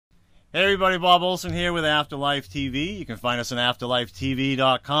Hey everybody, Bob Olson here with Afterlife TV. You can find us on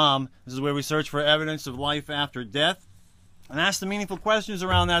afterlifetv.com. This is where we search for evidence of life after death and ask the meaningful questions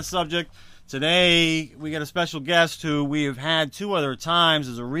around that subject. Today, we got a special guest who we have had two other times.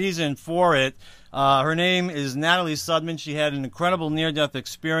 There's a reason for it. Her name is Natalie Sudman. She had an incredible near-death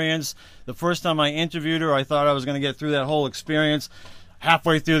experience. The first time I interviewed her, I thought I was going to get through that whole experience.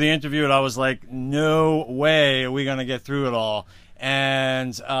 Halfway through the interview, I was like, no way are we going to get through it all.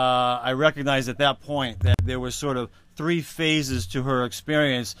 And I recognized at that point that there was sort of three phases to her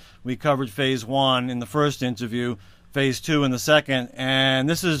experience. We covered phase one in the first interview, phase two in the second, and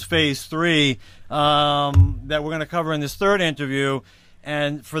this is phase three that we're going to cover in this third interview.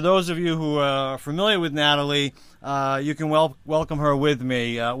 And for those of you who are familiar with Natalie, you can welcome her with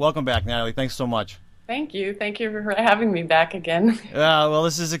me. Welcome back, Natalie. Thanks so much. Thank you. Thank you for having me back again. Well,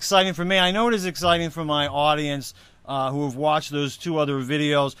 this is exciting for me. I know it is exciting for my audience who have watched those two other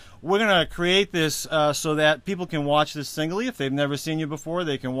videos. We're going to create this so that people can watch this singly. If they've never seen you before,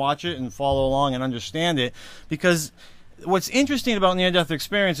 they can watch it and follow along and understand it. Because what's interesting about near-death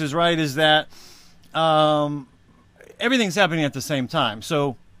experiences, right, is that everything's happening at the same time.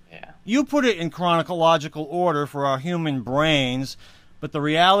 So you put it in chronological order for our human brains, but the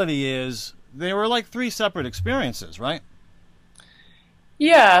reality is they were like three separate experiences, right?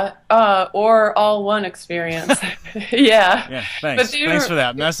 Yeah, or all one experience. Yeah, thanks. Thanks for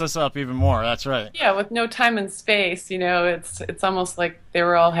that. Mess us up even more. That's right. Yeah, with no time and space, it's almost like they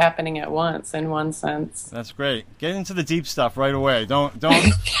were all happening at once in one sense. That's great. Get into the deep stuff right away. Don't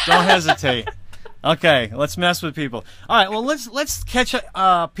hesitate. Okay, let's mess with people. All right, well let's catch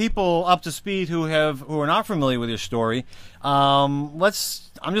people up to speed who are not familiar with your story. I'm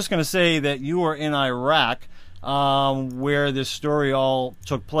just going to say that you were in Iraq. Where this story all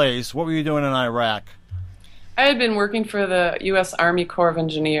took place. What were you doing in Iraq? I had been working for the U.S. Army Corps of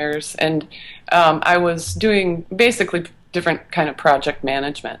Engineers, and I was doing basically different kind of project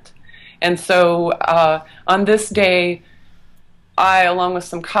management. And so on this day, I, along with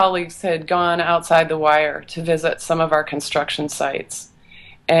some colleagues, had gone outside the wire to visit some of our construction sites.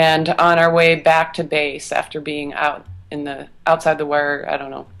 And on our way back to base, after being outside the wire, I don't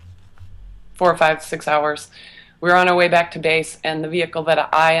know, 4 or 5, 6 hours. We were on our way back to base, and the vehicle that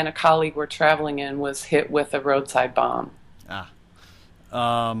I and a colleague were traveling in was hit with a roadside bomb.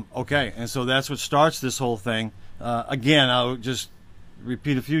 Okay, and so that's what starts this whole thing. Again, I'll just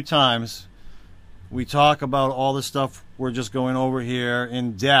repeat a few times. We talk about all the stuff we're just going over here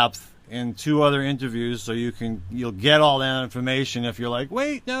in depth in two other interviews, so you'll get all that information. If you're like,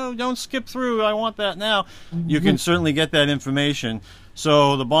 wait, no, don't skip through, I want that now. You can certainly get that information.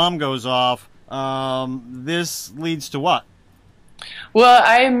 So the bomb goes off. This leads to what? Well,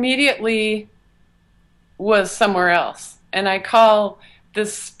 I immediately was somewhere else, and I call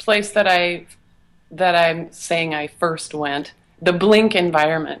this place that I'm saying I first went the blink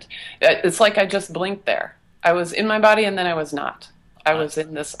environment. It's like I just blinked there. I was in my body, and then I was not. I was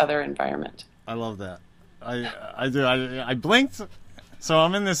in this other environment. I love that. I do. I blinked, so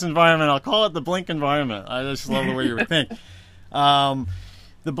I'm in this environment. I'll call it the blink environment. I just love the way you think.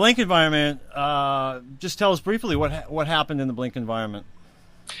 The blink environment, just tell us briefly what happened in the blink environment.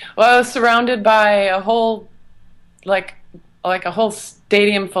 Well, I was surrounded by a whole, like a whole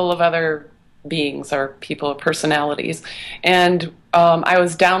stadium full of other beings or people or personalities, and I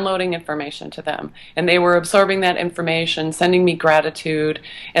was downloading information to them, and they were absorbing that information, sending me gratitude,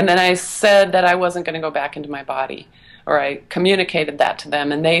 and then I said that I wasn't going to go back into my body, or I communicated that to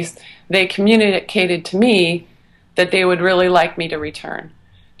them, and they communicated to me that they would really like me to return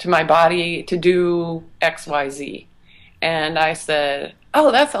to my body to do X, Y, Z. And I said,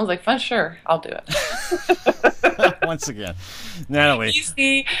 oh, that sounds like fun. Sure, I'll do it. Once again, Natalie.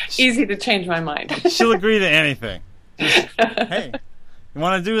 Easy to change my mind. She'll agree to anything. Just, hey, you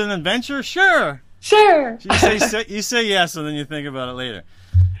want to do an adventure? Sure. Sure. You say yes, and then you think about it later.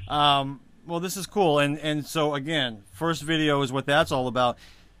 Well, this is cool. And so, again, first video is what that's all about.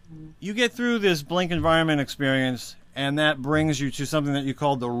 You get through this blink environment experience, and that brings you to something that you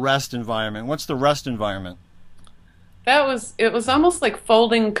call the rest environment. What's the rest environment? It was almost like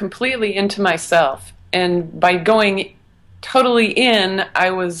folding completely into myself. And by going totally in,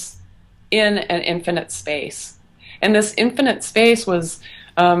 I was in an infinite space. And this infinite space was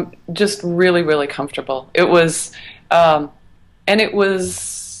just really, really comfortable. It was,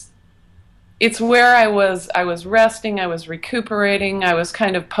 it's where I was resting, I was recuperating, I was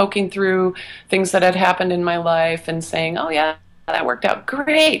kind of poking through things that had happened in my life and saying, oh yeah, that worked out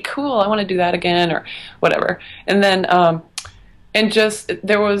great, cool, I want to do that again, or whatever. And then,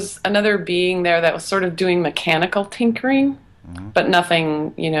 there was another being there that was sort of doing mechanical tinkering, but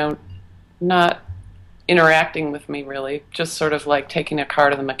nothing, not interacting with me really, just sort of like taking a car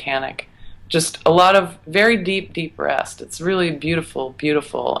to the mechanic. Just a lot of very deep, deep rest. It's really beautiful,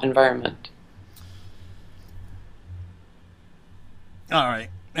 beautiful environment. All right.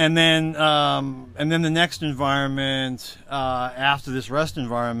 And then the next environment after this rest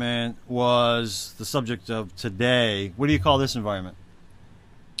environment was the subject of today. What do you call this environment?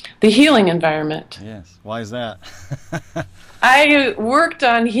 The healing environment. Yes. Why is that? I worked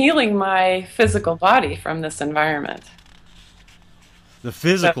on healing my physical body from this environment. The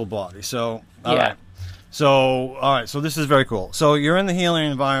physical body. So, all Yeah. right. So, all right. So this is very cool. So you're in the healing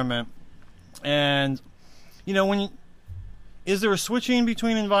environment, and is there a switching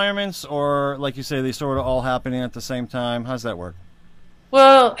between environments, or like you say, they sort of all happening at the same time? How's that work?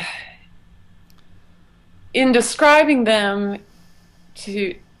 Well, in describing them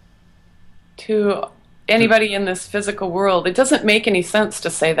to anybody in this physical world, it doesn't make any sense to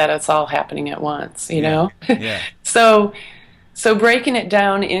say that it's all happening at once, you know? Yeah. So breaking it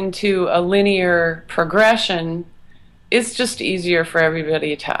down into a linear progression is just easier for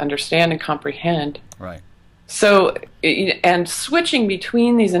everybody to understand and comprehend. Right. So, and switching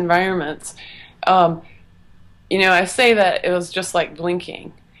between these environments, I say that it was just like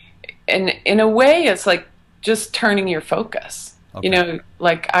blinking. And in a way, it's like just turning your focus. Okay.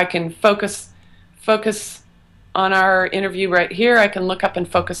 Like I can focus on our interview right here. I can look up and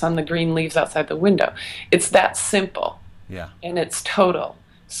focus on the green leaves outside the window. It's that simple. Yeah. And it's total.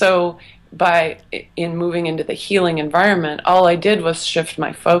 So in moving into the healing environment, all I did was shift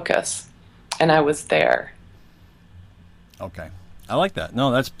my focus, and I was there. Okay, I like that.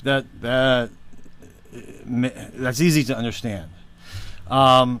 No, that's easy to understand.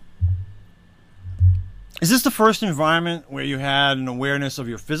 Is this the first environment where you had an awareness of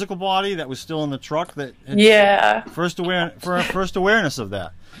your physical body that was still in the truck? Yeah. First awareness of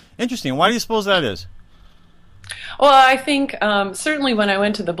that. Interesting. Why do you suppose that is? Well, I think certainly when I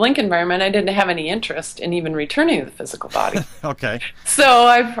went to the blink environment, I didn't have any interest in even returning to the physical body. Okay. So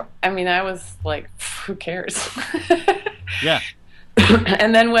I was like, who cares? Yeah.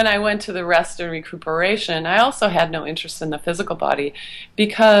 And then when I went to the rest and recuperation, I also had no interest in the physical body,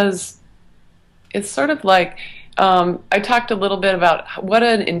 because it's sort of like I talked a little bit about what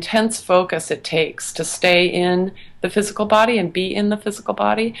an intense focus it takes to stay in the physical body and be in the physical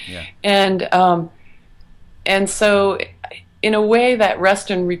body. Yeah. And so in a way, that rest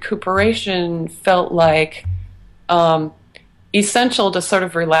and recuperation felt like essential to sort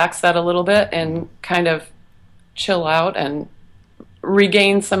of relax that a little bit and kind of chill out and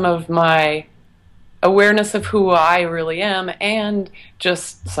regain some of my awareness of who I really am, and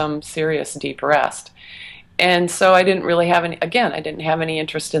just some serious deep rest. And so I didn't really have I didn't have any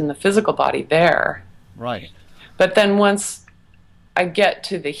interest in the physical body there. Right. But then once I get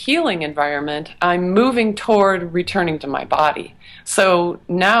to the healing environment, I'm moving toward returning to my body. So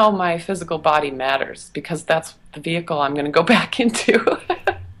now my physical body matters, because that's the vehicle I'm going to go back into.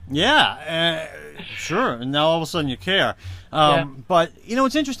 Yeah, sure. And now all of a sudden you care. Yeah. But,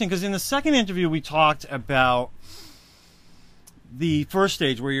 it's interesting, because in the second interview we talked about the first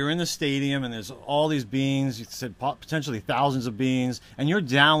stage where you're in the stadium and there's all these beings, you said potentially thousands of beings, and you're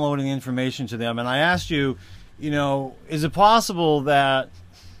downloading information to them. And I asked you, is it possible that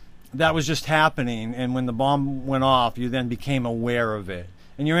was just happening, and when the bomb went off, you then became aware of it?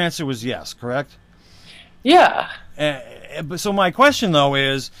 And your answer was yes, correct? Yeah. So my question, though,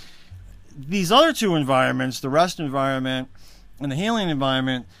 is these other two environments, the rest environment and the healing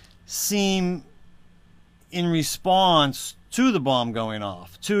environment, seem in response to the bomb going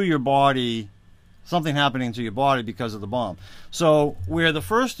off, to your body, something happening to your body because of the bomb. So where the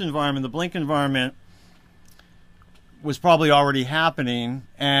first environment, the blink environment, was probably already happening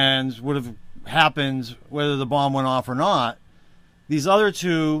and would have happened whether the bomb went off or not, these other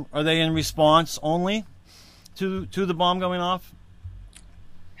two, are they in response only to the bomb going off?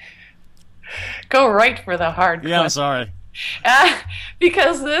 Go right for the hard Yeah, I'm question. sorry.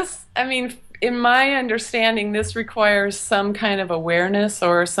 Because this, in my understanding, this requires some kind of awareness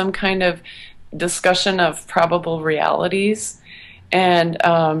or some kind of discussion of probable realities, and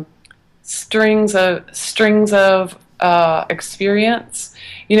strings of experience.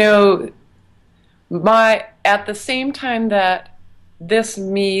 At the same time that this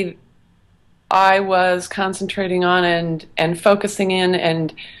me, I was concentrating on and focusing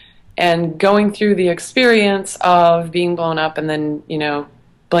in and going through the experience of being blown up, and then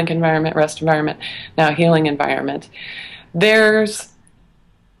blink environment, rest environment, now healing environment. There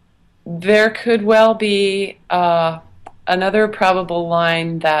could well be another probable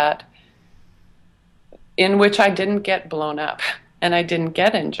line in which I didn't get blown up and I didn't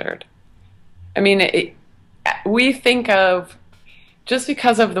get injured, I mean, we think of, just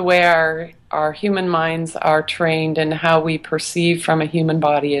because of the way our human minds are trained and how we perceive from a human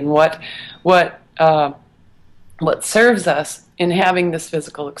body and what what serves us in having this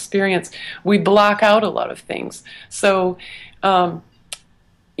physical experience, we block out a lot of things. So, there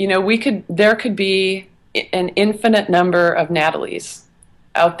could be an infinite number of Natalies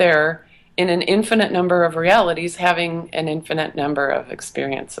out there in an infinite number of realities having an infinite number of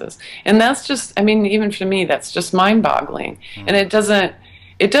experiences. And that's just, I mean, even for me, that's just mind-boggling. And it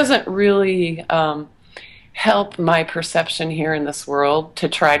doesn't really help my perception here in this world to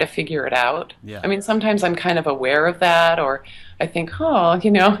try to figure it out. Yeah. I mean, sometimes I'm kind of aware of that, or I think, oh,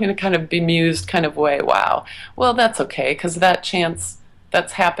 in a kind of bemused kind of way, wow, well, that's okay, because that chance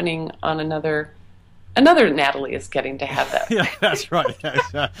that's happening on another Natalie is getting to have that. Yeah, that's right.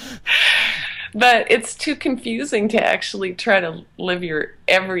 But it's too confusing to actually try to live your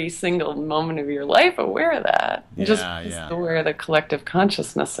every single moment of your life aware of that. Just aware the collective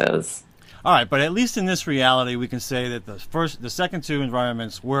consciousness is. All right, but at least in this reality, we can say that the second two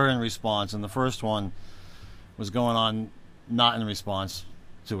environments were in response, and the first one was going on not in response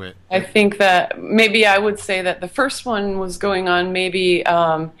to it. I think that maybe I would say that the first one was going on maybe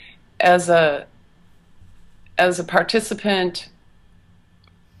as a participant,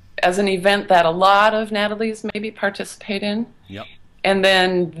 as an event that a lot of Natalies maybe participate in. Yep. And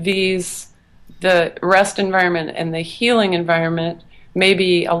then the rest environment and the healing environment,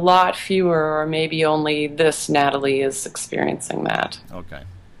 maybe a lot fewer, or maybe only this Natalie is experiencing that. Okay.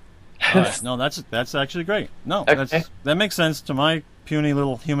 All right. No, that's actually great. No, okay. That makes sense to my puny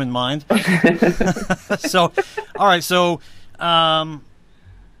little human mind. So, all right. So, the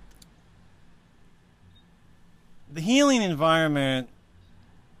healing environment.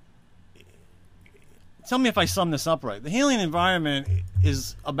 Tell me if I sum this up right. The healing environment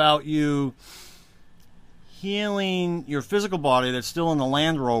is about you healing your physical body that's still in the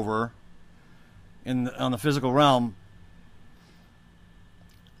Land Rover on the physical realm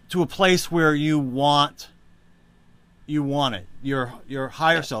to a place where you want it. Your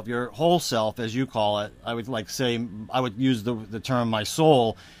higher self, your whole self, as you call it. I would use the term my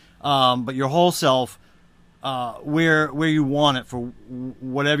soul, but your whole self, where you want it for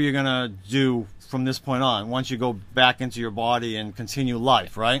whatever you're gonna do from this point on. Once you go back into your body and continue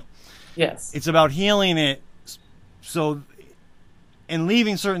life, right? Yes. It's about healing it. So, and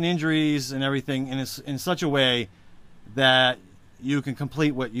leaving certain injuries and everything in such a way that you can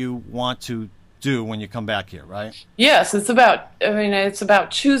complete what you want to do when you come back here, right? Yes, it's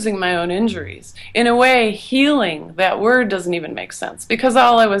about choosing my own injuries. In a way, healing, that word doesn't even make sense, because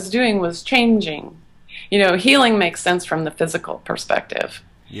all I was doing was changing. Healing makes sense from the physical perspective.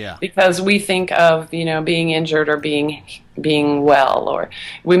 Yeah. Because we think of, being injured or being well, or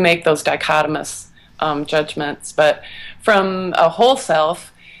we make those dichotomous judgments. But from a whole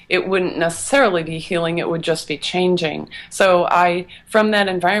self, it wouldn't necessarily be healing, it would just be changing. So from that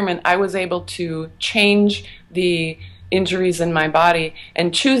environment, I was able to change the injuries in my body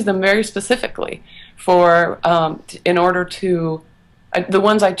and choose them very specifically in order to, the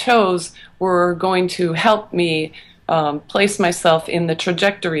ones I chose were going to help me place myself in the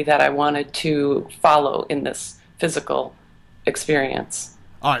trajectory that I wanted to follow in this physical experience.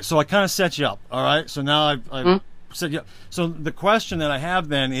 All right, so I kind of set you up. All right, so now I've set you up. So the question that I have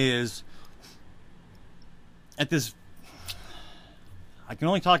then is, at this, I can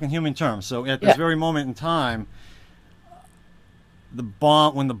only talk in human terms. So at this very moment in time,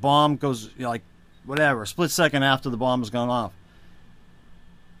 when the bomb goes, a split second after the bomb has gone off,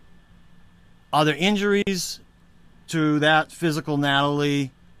 are there injuries to that physical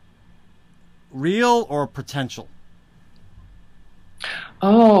Natalie, real or potential?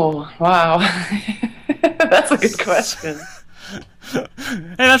 Oh, wow. That's a good question. Hey,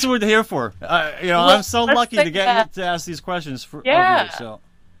 that's what we're here for. I'm so lucky to get to ask these questions of you. So.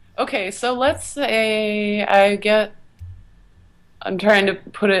 Okay, so let's say I'm trying to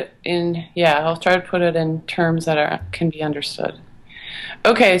put it in, I'll try to put it in terms that can be understood.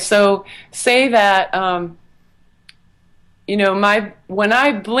 Okay, so say that, when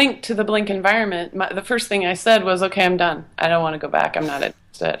I blinked to the blink environment, the first thing I said was, okay, I'm done. I don't want to go back. I'm not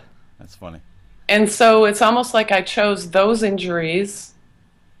interested. That's funny. And so it's almost like I chose those injuries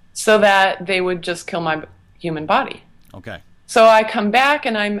so that they would just kill my human body. Okay. So I come back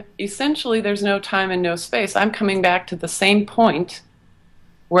and I'm essentially, there's no time and no space. I'm coming back to the same point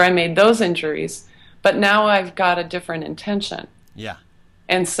where I made those injuries, but now I've got a different intention. Yeah.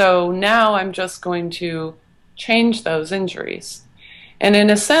 And so now I'm just going to change those injuries. And in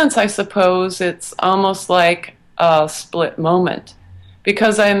a sense, I suppose it's almost like a split moment,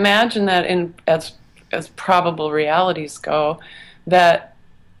 because I imagine that in as probable realities go, that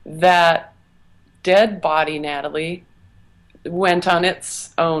that dead body Natalie went on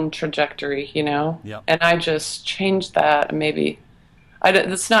its own trajectory, Yep. and I just changed that. Maybe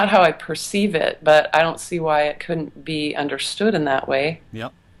that's not how I perceive it, but I don't see why it couldn't be understood in that way.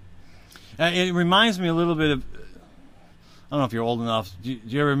 Yep. It reminds me a little bit of, I don't know if you're old enough. Do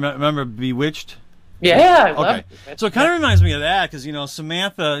you ever remember Bewitched? Yeah, I love Okay. it. So it kind of reminds me of that because,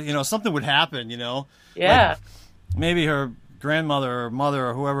 Samantha, something would happen, Yeah. Like maybe her grandmother or mother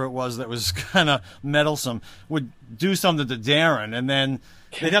or whoever it was that was kind of meddlesome would do something to Darren, and then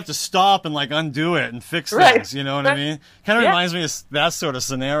they'd have to stop and like undo it and fix Right. things, you know what I mean? Kind of Yeah. reminds me of that sort of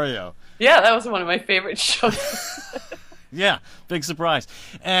scenario. Yeah, that was one of my favorite shows. Yeah, big surprise.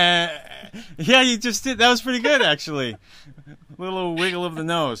 Yeah, you just did. That was pretty good, actually. Little wiggle of the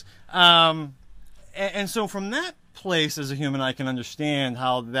nose. And so from that place as a human, I can understand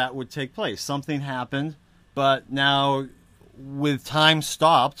how that would take place. Something happened, but now with time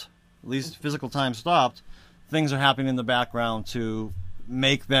stopped, at least physical time stopped, things are happening in the background to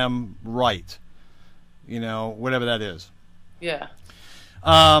make them right. Whatever that is. Yeah.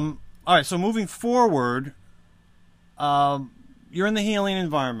 All right, so moving forward, you're in the healing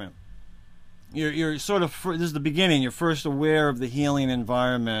environment. You're sort of, this is the beginning, you're first aware of the healing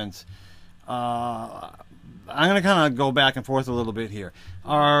environment. I'm going to kind of go back and forth a little bit here.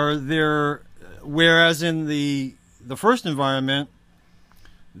 Are there, whereas in the first environment,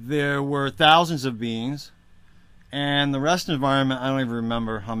 there were thousands of beings, and the rest environment, I don't even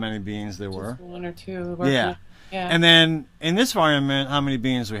remember how many beings there were. Just one or two. Yeah. Yeah. And then in this environment, how many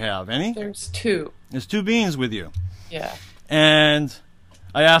beings we have? Any? There's two. There's 2 beings with you. Yeah. And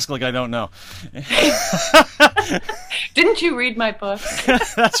I ask like I don't know. Didn't you read my book?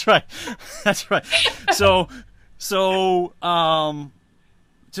 That's right. That's right. So tell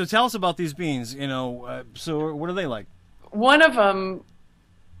us about these beings. So what are they like? One of them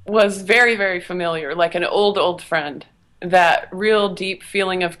was very, very familiar, like an old friend. That real deep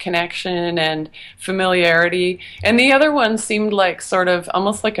feeling of connection and familiarity. And the other one seemed like sort of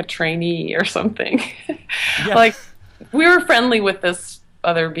almost like a trainee or something. Yeah. Like we were friendly with this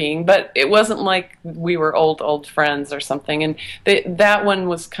other being, but it wasn't like we were old friends or something. And that one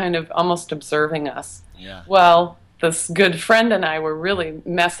was kind of almost observing us. Yeah. Well, this good friend and I were really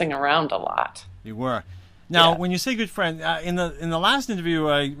messing around a lot. You were. Now, Yeah. when you say good friend, in the last interview,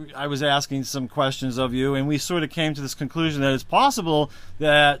 I was asking some questions of you, and we sort of came to this conclusion that it's possible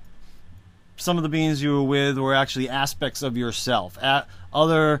that some of the beings you were with were actually aspects of yourself,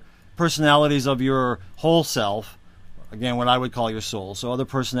 other personalities of your whole self. Again, what I would call your soul. So other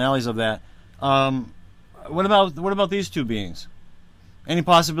personalities of that. What about these 2 beings? Any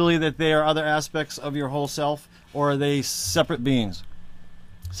possibility that they are other aspects of your whole self, or are they separate beings?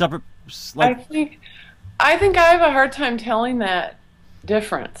 Separate, like. I think I have a hard time telling that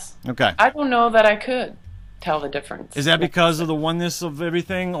difference. Okay. I don't know that I could tell the difference. Is that because of the oneness of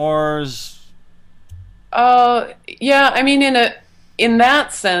everything, or is? Yeah. I mean, in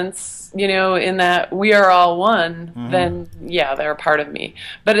that sense, in that we are all one, then yeah, they're a part of me.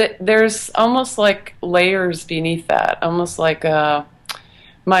 But there's almost like layers beneath that, almost like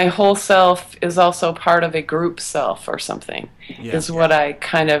my whole self is also part of a group self or something. Yeah. Is what I've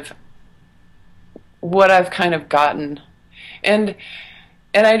kind of gotten, and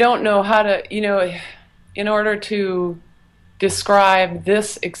I don't know how to, in order to describe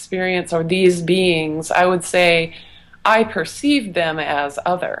this experience or these beings, I would say I perceived them as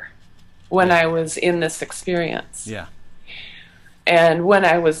other when I was in this experience. Yeah. And when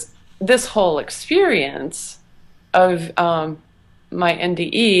I was this whole experience of my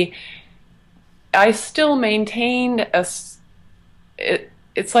NDE, I still maintained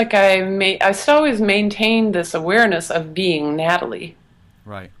it's like I still always maintained this awareness of being Natalie.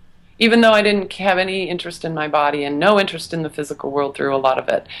 Right. Even though I didn't have any interest in my body and no interest in the physical world through a lot of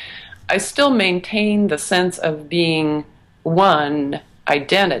it, I still maintained the sense of being one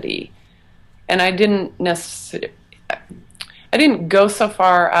identity. And I didn't go so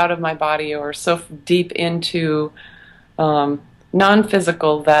far out of my body or so deep into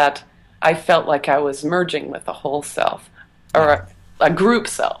non-physical that I felt like I was merging with a whole self or a group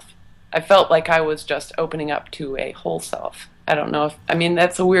self. I felt like I was just opening up to a whole self. I don't know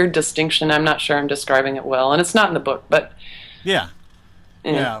that's a weird distinction. I'm not sure I'm describing it well. And it's not in the book, but. Yeah.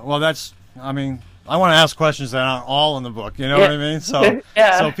 Yeah. Well, I want to ask questions that aren't all in the book. You know what I mean? So,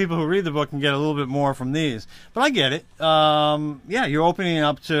 Yeah. So people who read the book can get a little bit more from these. But I get it. Yeah, you're opening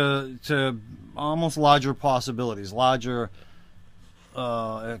up to almost larger possibilities, larger.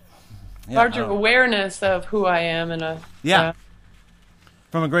 Larger awareness of who I am and Yeah.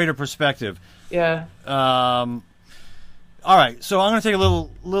 from a greater perspective. Yeah. All right, so I'm going to take a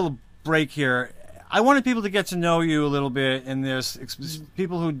little break here. I wanted people to get to know you a little bit in this,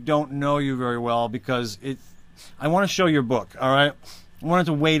 people who don't know you very well, because I want to show your book, all right? I wanted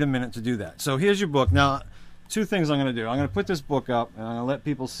to wait a minute to do that. So here's your book. Now, two things I'm going to do. I'm going to put this book up, and I'm going to let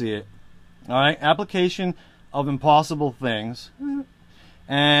people see it. All right, Application of Impossible Things.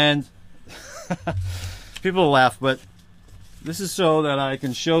 And people will laugh, but this is so that I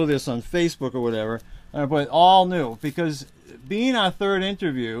can show this on Facebook or whatever. I put all new, because being our third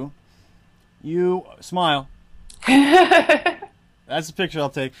interview, you smile. That's the picture I'll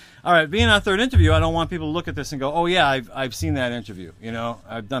take. All right, being our third interview, I don't want people to look at this and go, "Oh yeah, I've seen that interview. You know,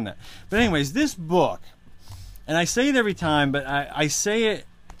 I've done that." But anyways, this book, and I say it every time, but I say it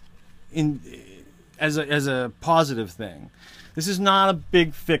as a positive thing. This is not a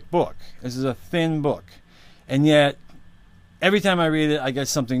big, thick book. This is a thin book, and yet every time I read it, I get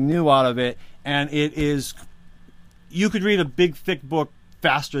something new out of it. And it is, you could read a big, thick book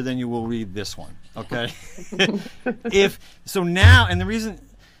faster than you will read this one, okay? So now, and the reason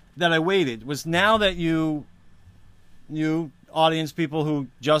that I waited was, now that you audience people who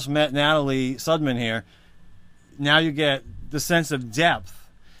just met Natalie Sudman here, now you get the sense of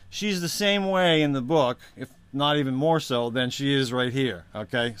depth. She's the same way in the book, if not even more so, than she is right here,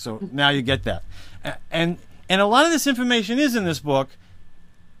 okay? So now you get that. And a lot of this information is in this book.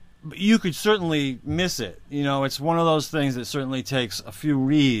 You could certainly miss it. You know, it's one of those things that certainly takes a few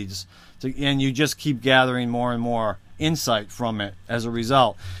reads, and you just keep gathering more and more insight from it as a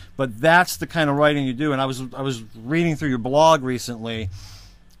result. But that's the kind of writing you do. And I was reading through your blog recently,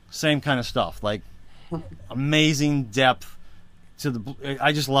 same kind of stuff, like amazing depth to the.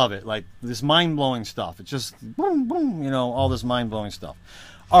 I just love it, like this mind-blowing stuff. It's just boom, boom, you know, all this mind-blowing stuff.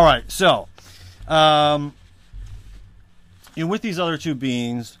 All right, so you're with these other two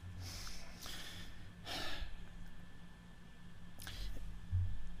beings.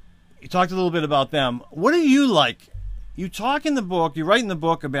 You talked a little bit about them. What are you like? You talk in the book, you write in the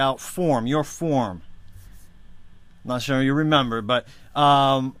book about form, your form. I'm not sure you remember, but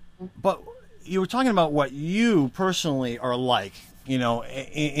you were talking about what you personally are like, you know,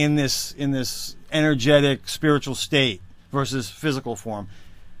 in this energetic spiritual state versus physical form.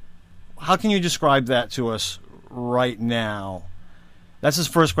 How can you describe that to us right now? That's his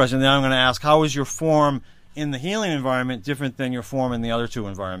first question. Then I'm going to ask, how is your form in the healing environment different than your form in the other two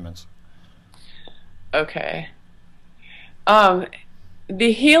environments? Okay. The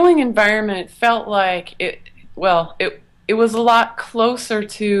healing environment felt like it was a lot closer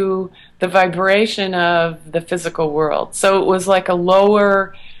to the vibration of the physical world. So it was like a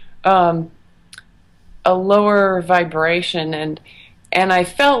lower vibration, and I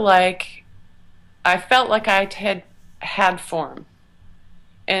felt like I had form.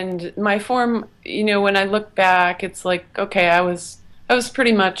 And my form, you know, when I look back, it's like, okay, I was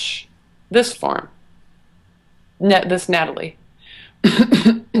pretty much this form. This Natalie,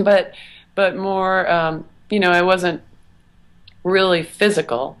 but more, you know, I wasn't really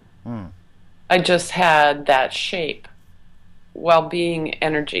physical. I just had that shape while being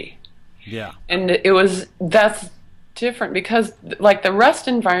energy. Yeah. And that's different, because like the rest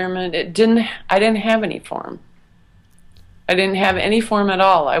environment, I didn't have any form. I didn't have any form at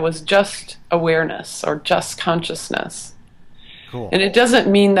all. I was just awareness, or just consciousness. Cool. And it doesn't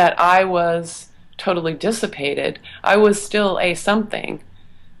mean that I was totally dissipated. I was still a something,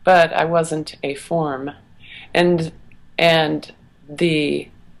 but I wasn't a form. And the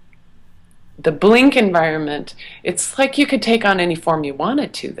blink environment, it's like you could take on any form you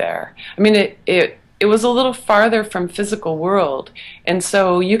wanted to there. I mean, it was a little farther from physical world, and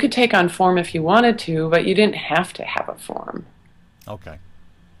so you could take on form if you wanted to, but you didn't have to have a form. Okay.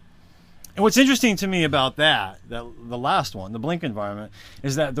 And what's interesting to me about that the last one, the blink environment,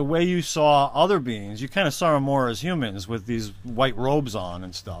 is that the way you saw other beings, you kind of saw them more as humans with these white robes on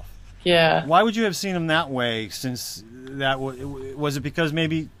and stuff. Yeah. Why would you have seen them that way, since that was it because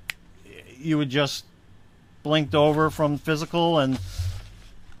maybe you had just blinked over from physical and...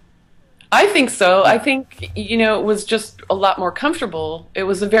 I think so. I think, you know, it was just a lot more comfortable. It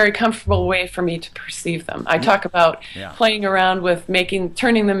was a very comfortable way for me to perceive them. I talk about playing around with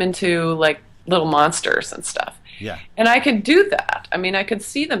turning them into like little monsters and stuff. Yeah. And I could do that. I mean, I could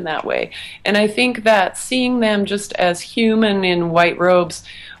see them that way. And I think that seeing them just as human in white robes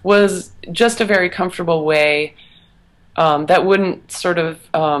was just a very comfortable way that wouldn't sort of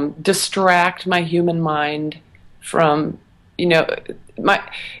distract my human mind from, you know,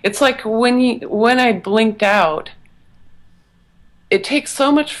 it's like when I blinked out, it takes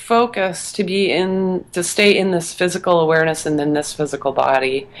so much focus to stay in this physical awareness and in this physical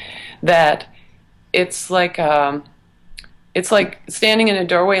body that it's like standing in a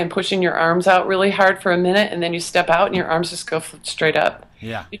doorway and pushing your arms out really hard for a minute, and then you step out and your arms just go straight up.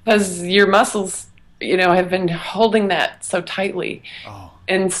 Yeah. Because your muscles, have been holding that so tightly. Oh.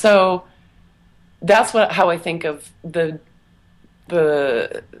 And so that's how I think of the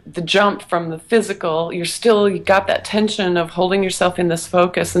jump from the physical. You got that tension of holding yourself in this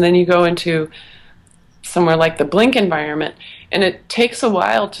focus, and then you go into somewhere like the blink environment, and it takes a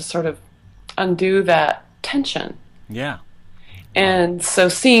while to sort of undo that tension. Yeah. And so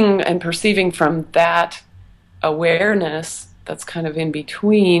seeing and perceiving from that awareness that's kind of in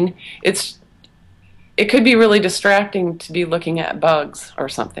between, it could be really distracting to be looking at bugs or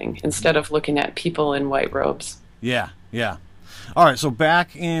something instead of looking at people in white robes. Yeah, yeah. All right, so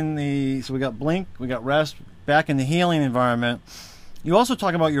so we got blink, we got rest, back in the healing environment. You also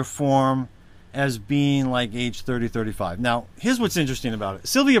talk about your form as being like age 30, 35. Now, here's what's interesting about it.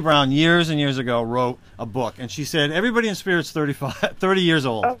 Sylvia Browne, years and years ago, wrote a book, and she said, everybody in spirit's 30 years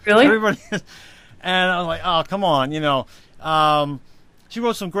old. Oh, really? Everybody. And I was like, oh, come on, she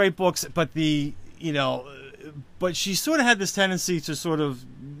wrote some great books, but but she sort of had this tendency to sort of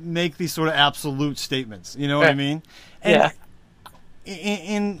make these sort of absolute statements. You know what I mean? And yeah.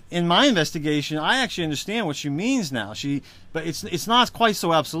 In my investigation, I actually understand what she means now. But it's not quite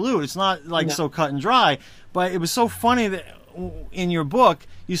so absolute. It's not like so cut and dry. But it was so funny that in your book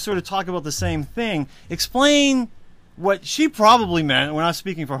you sort of talk about the same thing. Explain what she probably meant. We're not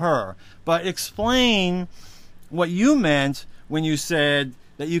speaking for her, but explain what you meant when you said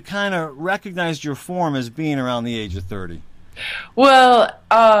that you kind of recognized your form as being around the age of 30. Well,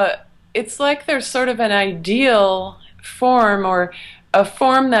 it's like there's sort of an ideal form, or a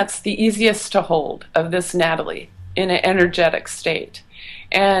form that's the easiest to hold, of this Natalie in an energetic state,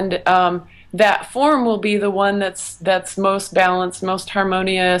 and that form will be the one that's most balanced, most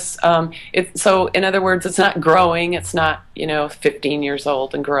harmonious. So in other words, it's not growing. It's not 15 years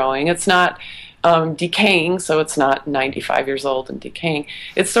old and growing. It's not decaying, so it's not 95 years old and decaying.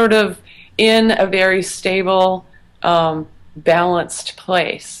 It's sort of in a very stable, balanced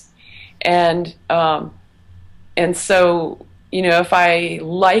place, and so if I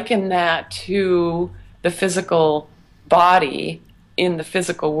liken that to the physical body in the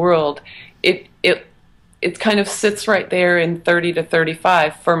physical world, it kind of sits right there in 30 to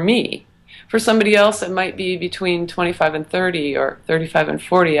 35 for me. For somebody else, it might be between 25 and 30 or 35 and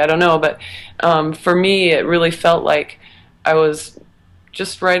 40. I don't know, but for me, it really felt like I was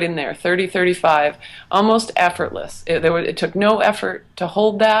just right in there, 30, 35, almost effortless. It took no effort to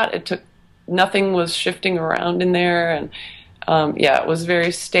hold that. Nothing was shifting around in there, and it was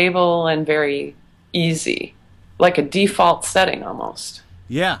very stable and very easy, like a default setting almost.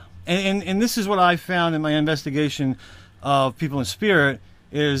 Yeah, and this is what I found in my investigation of people in spirit.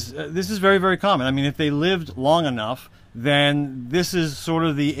 This is very, very common. I mean, if they lived long enough, then this is sort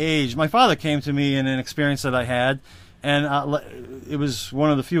of the age. My father came to me in an experience that I had, and it was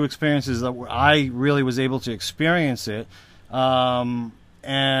one of the few experiences that I really was able to experience it.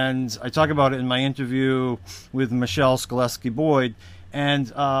 And I talk about it in my interview with Michelle Skoleski-Boyd, and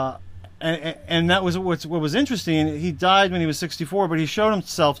that was what was interesting. He died when he was 64, but he showed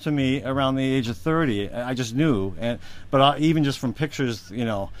himself to me around the age of 30. I just knew, but even just from pictures,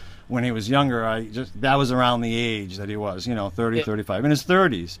 when he was younger, that was around the age that he was, 30, yeah. 35, in his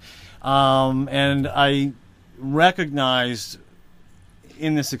 30s, and I recognized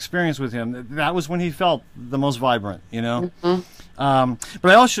in this experience with him that was when he felt the most vibrant, Mm-hmm.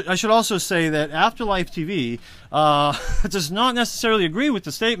 But I should also say that Afterlife TV does not necessarily agree with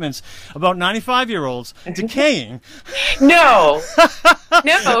the statements about 95-year-olds decaying. No,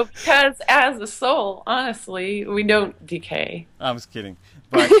 because as a soul, honestly, we don't decay. I was kidding,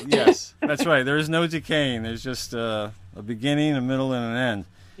 but yes, that's right. There is no decaying. There's just a beginning, a middle, and an end.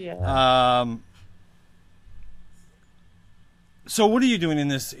 Yeah. So, what are you doing in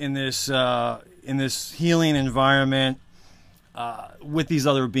this healing environment? With these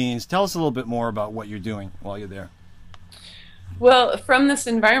other beings? Tell us a little bit more about what you're doing while you're there. Well, from this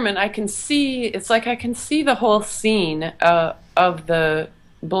environment, I can see the whole scene of the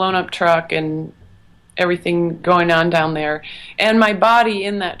blown up truck and everything going on down there, and my body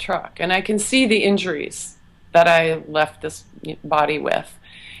in that truck, and I can see the injuries that I left this body with.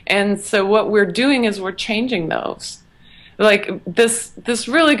 And so what we're doing is we're changing those. Like this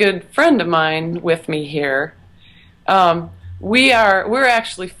really good friend of mine with me here, we're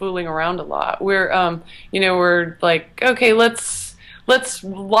actually fooling around a lot. We're we're like, okay, let's let's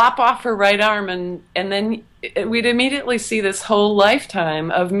lop off her right arm, and then we'd immediately see this whole lifetime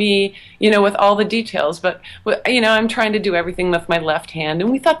of me, with all the details. But I'm trying to do everything with my left hand,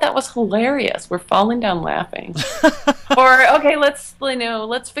 and we thought that was hilarious. We're falling down laughing. Or okay, let's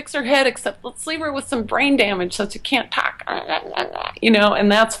fix her head, except let's leave her with some brain damage so she can't talk.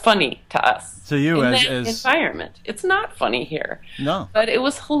 And that's funny to us. To you, in as that environment, it's not funny here. No, but it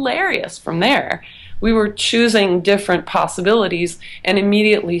was hilarious from there. We were choosing different possibilities and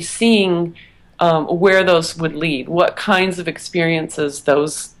immediately seeing where those would lead, what kinds of experiences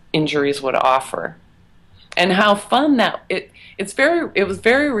those injuries would offer, and how fun that it was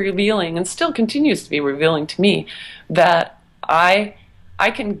very revealing, and still continues to be revealing to me, that I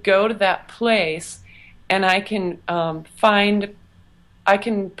can go to that place and I can I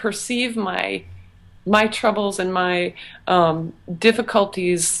can perceive my troubles and my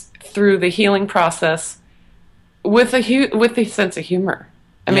difficulties through the healing process with a sense of humor.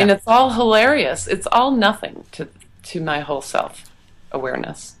 I mean, it's all hilarious. It's all nothing to my whole self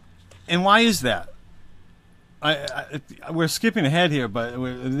awareness. And why is that? We're skipping ahead here, but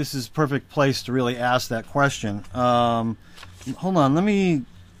this is a perfect place to really ask that question. Hold on, let me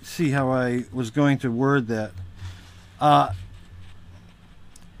see how I was going to word that.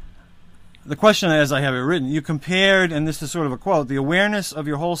 The question, as I have it written, you compared, and this is sort of a quote, the awareness of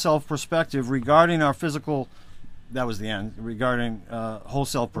your whole self perspective regarding our physical, that was the end, regarding whole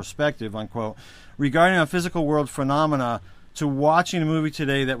self perspective, unquote, regarding our physical world phenomena to watching a movie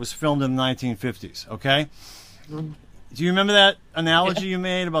today that was filmed in the 1950s, okay? Do you remember that analogy you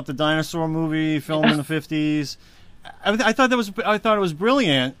made about the dinosaur movie filmed in the 50s? I thought it was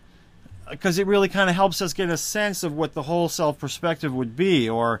brilliant, because it really kind of helps us get a sense of what the whole self perspective would be,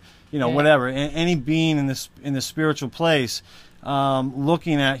 or whatever. Any being in this spiritual place,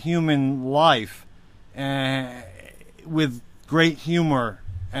 looking at human life with great humor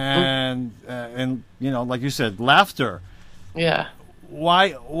and like you said, laughter. Yeah.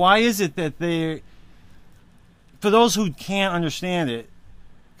 Why is it that for those who can't understand it,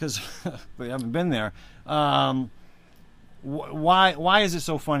 because we haven't been there, why is it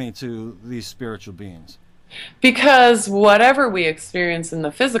so funny to these spiritual beings? Because whatever we experience in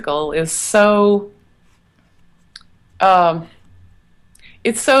the physical is so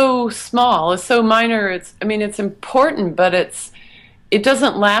it's so small, it's so minor. It's important, but it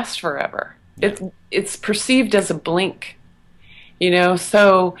doesn't last forever. Yeah. It's perceived as a blink,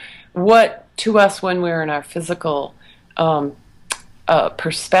 So what to us when we're in our physical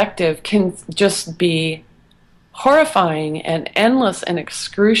perspective can just be horrifying and endless and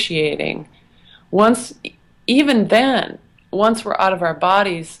excruciating. Even then, once we're out of our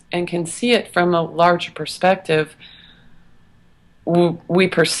bodies and can see it from a larger perspective, we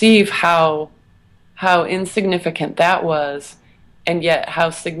perceive how insignificant that was, and yet how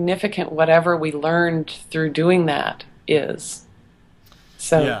significant whatever we learned through doing that is.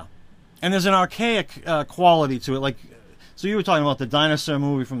 So yeah, and there's an archaic quality to it, like. So you were talking about the dinosaur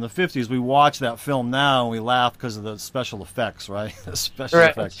movie from the 50s. We watch that film now and we laugh because of the special effects, right? The special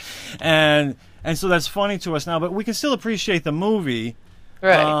effects. And so that's funny to us now, but we can still appreciate the movie.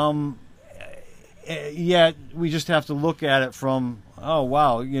 Right. Yet we just have to look at it from, oh,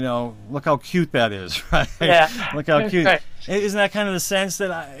 wow, look how cute that is, right? Yeah. Look how cute. Right. Isn't that kind of the sense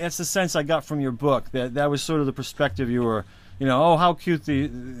that's the sense I got from your book, that was sort of the perspective you were, oh, how cute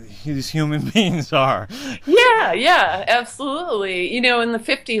these human beings are. Yeah, absolutely. In the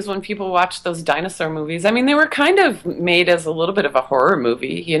 50s when people watched those dinosaur movies, they were kind of made as a little bit of a horror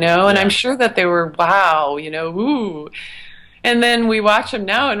movie, and I'm sure that they were, wow, ooh. And then we watch them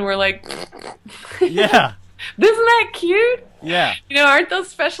now and we're like, yeah. Isn't that cute? Yeah. Aren't those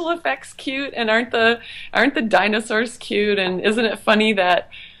special effects cute, and aren't the dinosaurs cute, and isn't it funny that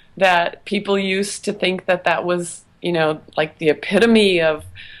people used to think that was like the epitome of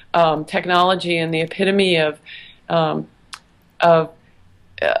technology and the epitome of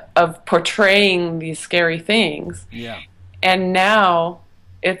portraying these scary things. Yeah. And now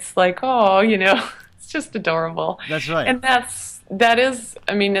it's like, oh, it's just adorable. That's right. And that is,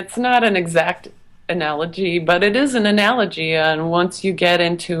 it's not an exact analogy, but it is an analogy. And once you get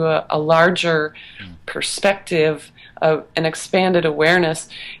into a larger perspective of an expanded awareness,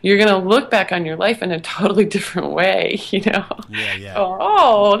 you're going to look back on your life in a totally different way, Yeah.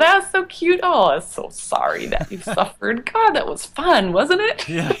 Oh, that's so cute. Oh, I'm so sorry that you suffered. God, that was fun, wasn't it?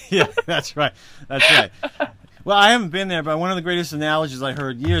 Yeah, that's right. Well, I haven't been there, but one of the greatest analogies I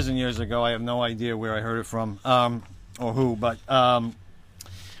heard years and years ago, I have no idea where I heard it from or who, but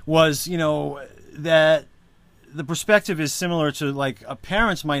was, that the perspective is similar to like a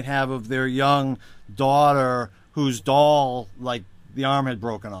parents might have of their young daughter whose doll like the arm had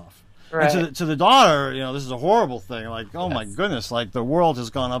broken off. Right. And to the daughter, this is a horrible thing. Like, oh my goodness, like the world has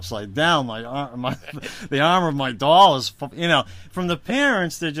gone upside down. The arm of my doll is, From the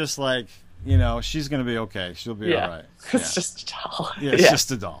parents, they're just like, she's going to be okay. She'll be all right. It's just a doll. Yeah, it's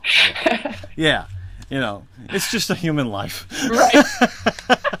just a doll. Yeah. It's just a human life. Right.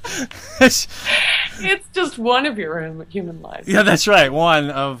 It's just one of your human lives. Yeah, that's right. One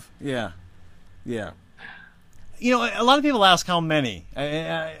of, yeah. A lot of people ask how many.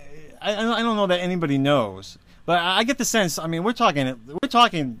 I don't know that anybody knows, but I get the sense. I mean, we're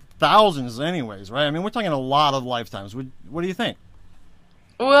talking thousands, anyways, right? I mean, we're talking a lot of lifetimes. What do you think?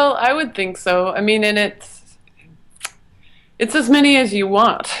 Well, I would think so. I mean, and it's as many as you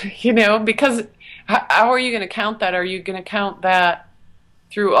want, because how are you going to count that? Are you going to count that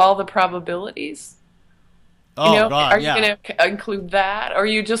through all the probabilities? Oh, God, are you going to include that? Or are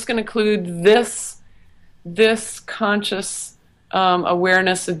you just going to include this conscious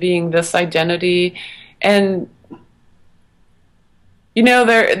awareness of being this identity? And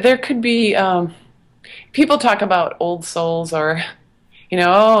there could be people talk about old souls, or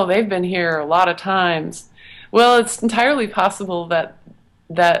they've been here a lot of times. Well, it's entirely possible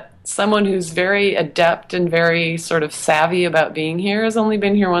that someone who's very adept and very sort of savvy about being here has only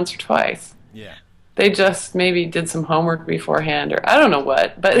been here once or twice. Yeah. They just maybe did some homework beforehand, or I don't know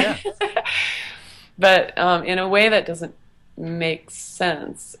what, but but in a way that doesn't make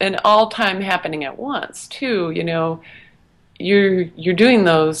sense, and all time happening at once too. You're doing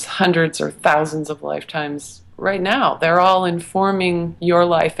those hundreds or thousands of lifetimes right now. They're all informing your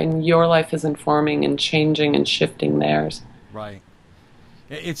life, and your life is informing and changing and shifting theirs. Right.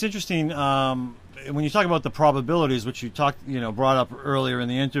 It's interesting when you talk about the probabilities, which you brought up earlier in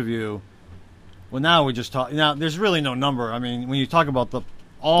the interview. Well, now we just talk. Now there's really no number. I mean, when you talk about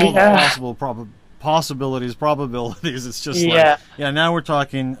all the possible probabilities, it's just now we're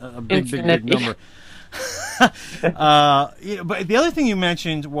talking a big number. But the other thing you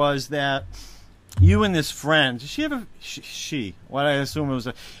mentioned was that you and this friend, did she have what I assume it was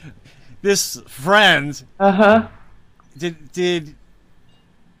this friend, did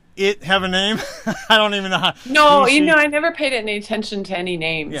it have a name? I don't even know how. No, I never paid any attention to any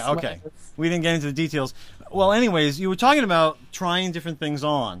names. Yeah, okay. We didn't get into the details. Well, anyways, you were talking about trying different things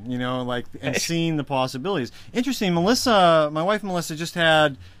on, and seeing the possibilities. Interesting. My wife Melissa, just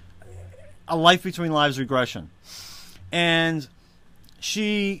had a life between lives regression. And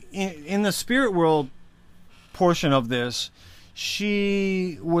she, in the spirit world portion of this,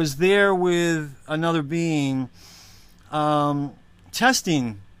 she was there with another being,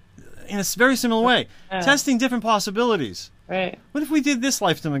 testing in a very similar way, testing different possibilities. Right. What if we did this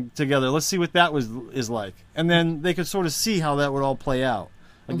lifetime together? Let's see what that is like. And then they could sort of see how that would all play out.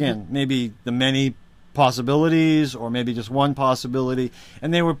 Again, maybe the many possibilities, or maybe just one possibility.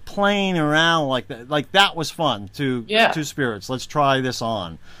 And they were playing around like that. Like that was fun to two spirits. Let's try this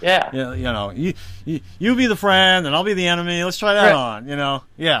on. Yeah. You be the friend and I'll be the enemy. Let's try that on.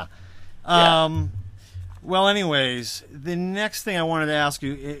 Yeah. Well, anyways, the next thing I wanted to ask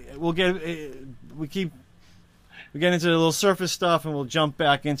you, we get into a little surface stuff, and we'll jump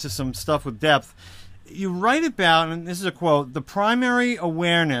back into some stuff with depth. You write about, and this is a quote, the primary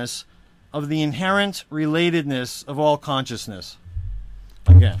awareness of the inherent relatedness of all consciousness.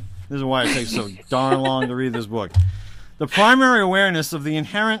 Again, this is why it takes so darn long to read this book. The primary awareness of the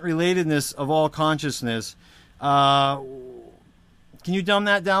inherent relatedness of all consciousness. Can you dumb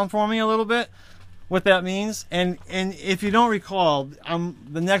that down for me a little bit? What that means? And if you don't recall,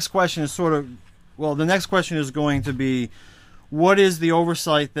 the next question is the next question is going to be, what is the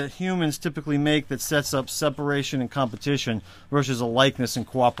oversight that humans typically make that sets up separation and competition versus a likeness and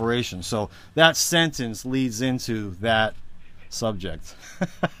cooperation? So that sentence leads into that subject.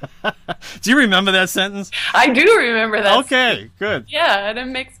 Do you remember that sentence? I do remember that. Okay, good. Yeah, and it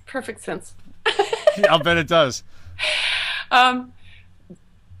makes perfect sense. I'll bet it does.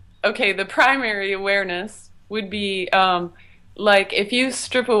 Okay, the primary awareness would be like if you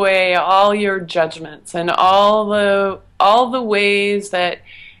strip away all your judgments and all the ways that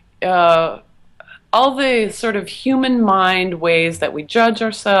all the sort of human mind ways that we judge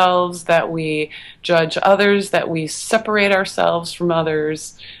ourselves, that we judge others, that we separate ourselves from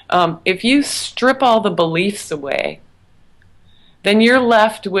others. If you strip all the beliefs away, then you're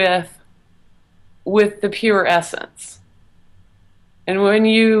left with the pure essence. And when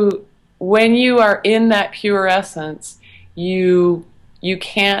you are in that pure essence, you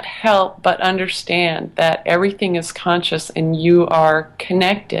can't help but understand that everything is conscious and you are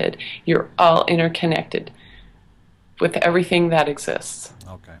connected. You're all interconnected with everything that exists.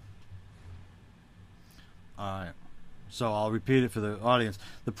 Okay. All right. So I'll repeat it for the audience.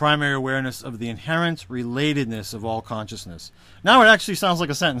 The primary awareness of the inherent relatedness of all consciousness. Now it actually sounds like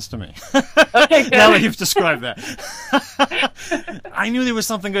a sentence to me. Okay, good. Now that you've described that. I knew there was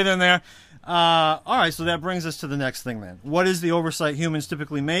something good in there. All right, so that brings us to the next thing then. What is the oversight humans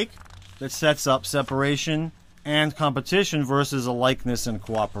typically make that sets up separation and competition versus a likeness and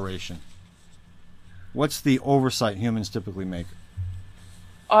cooperation? What's the oversight humans typically make?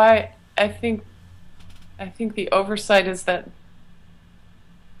 I think the oversight is that,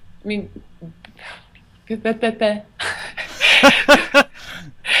 I mean,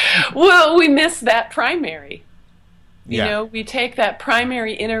 well, we miss that primary. You know, we take that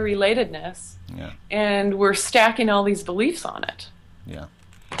primary interrelatedness, and we're stacking all these beliefs on it. Yeah.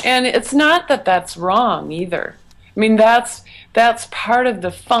 And it's not that that's wrong either. I mean, that's part of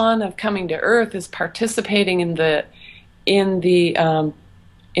the fun of coming to Earth, is participating in the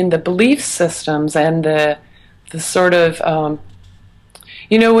belief systems and the sort of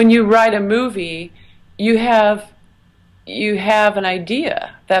you know, when you write a movie, you have an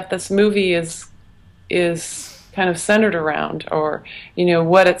idea that this movie is kind of centered around, or, you know,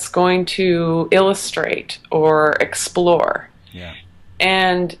 what it's going to illustrate or explore. Yeah.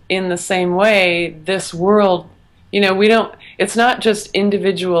 And in the same way, this world, you know, it's not just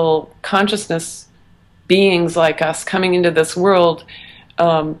individual consciousness beings like us coming into this world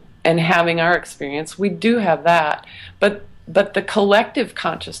and having our experience. We do have that. But the collective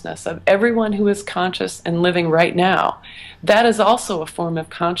consciousness of everyone who is conscious and living right now, that is also a form of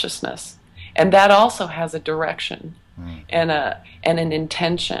consciousness. And that also has a direction and an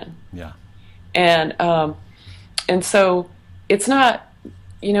intention. Yeah. And so it's not,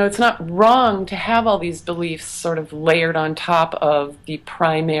 you know, it's not wrong to have all these beliefs sort of layered on top of the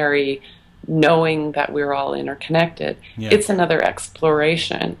primary knowing that we're all interconnected. Yeah. It's another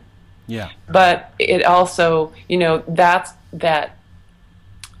exploration. Yeah. But it also, you know, that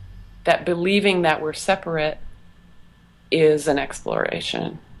believing that we're separate is an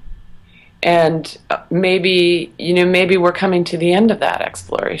exploration. And maybe we're coming to the end of that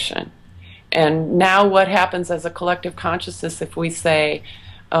exploration. And now what happens as a collective consciousness if we say,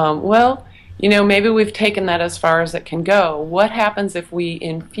 well, you know, maybe we've taken that as far as it can go. What happens if we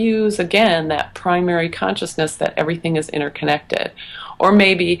infuse again that primary consciousness that everything is interconnected? Or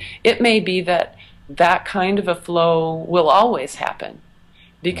maybe it may be that kind of a flow will always happen,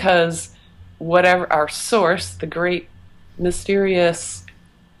 because whatever our source, the great mysterious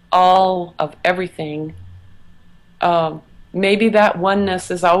all of everything, maybe that oneness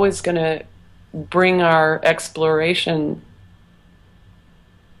is always going to bring our exploration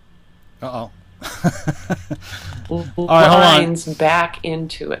lines back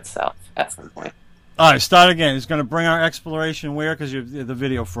into itself at some point. All right, start again. It's going to bring our exploration where? Because the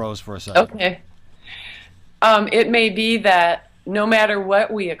video froze for a second. Okay. It may be that no matter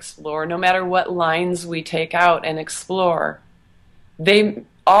what we explore, no matter what lines we take out and explore,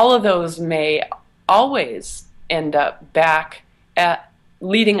 all of those may always end up back at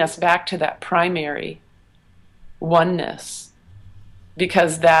leading us back to that primary oneness,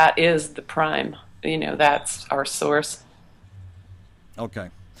 because that is the prime. You know, that's our source. Okay.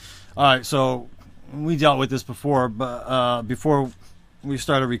 All right, so we dealt with this before, but before we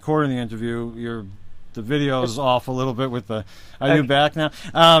started recording the interview, the video's off a little bit with the... Are you back now?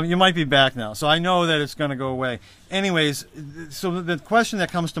 You might be back now. So I know that it's going to go away. Anyways, so the question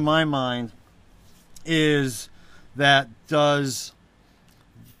that comes to my mind is that does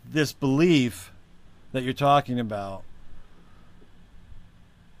this belief that you're talking about...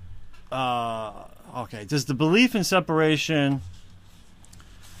 does the belief in separation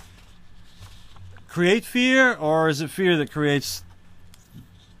create fear, or is it fear that creates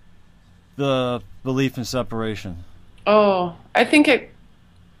the belief in separation? Oh, I think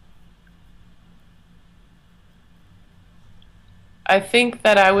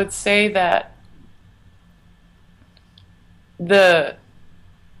that I would say that the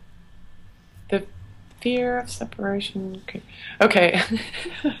fear of separation. Okay.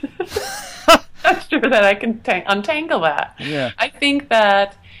 I'm sure that I can untangle that. Yeah. I think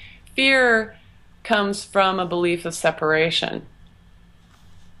that fear comes from a belief of separation.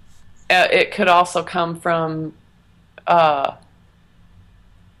 It could also come from a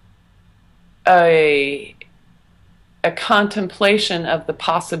contemplation of the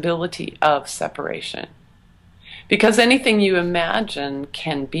possibility of separation. Because anything you imagine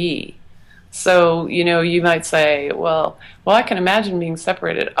can be. So, you know, you might say, well, I can imagine being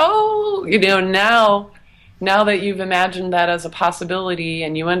separated. Oh, you know, now that you've imagined that as a possibility,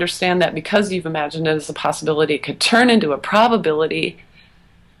 and you understand that because you've imagined it as a possibility, it could turn into a probability.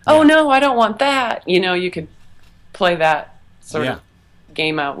 Oh, no, I don't want that. You know, you could play that sort Yeah. of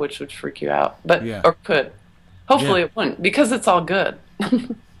game out, which would freak you out, but Yeah. or could. Hopefully Yeah. it wouldn't, because it's all good.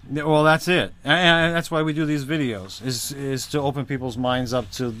 Yeah, well, that's it, and that's why we do these videos, is to open people's minds up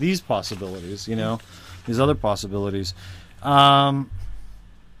to these possibilities, you know, these other possibilities.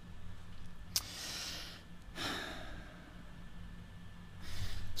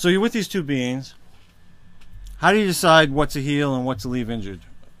 So you're with these two beings. How do you decide what to heal and what to leave injured?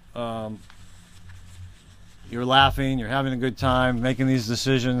 You're laughing, you're having a good time, making these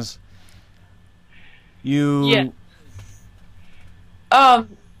decisions. Yeah.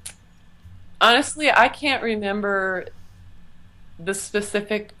 Honestly, I can't remember the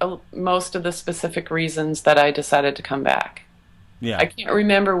specific, most of the specific reasons that I decided to come back. Yeah. I can't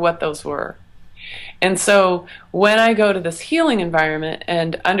remember what those were. And so when I go to this healing environment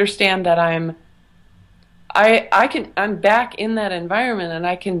and understand that I'm back in that environment, and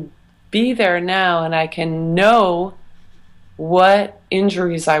I can be there now, and I can know what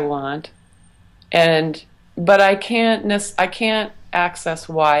injuries I want, but I can't access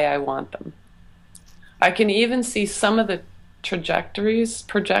why I want them. I can even see some of the trajectories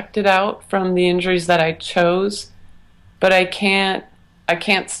projected out from the injuries that I chose, but I can't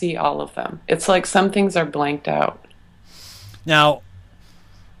see all of them. It's like some things are blanked out. Now,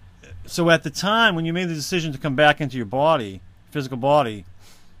 so at the time when you made the decision to come back into your body, physical body,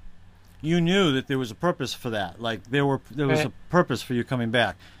 you knew that there was a purpose for that. Like there was Right. a purpose for you coming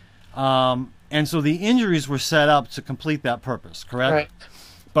back. And so the injuries were set up to complete that purpose, correct? Right.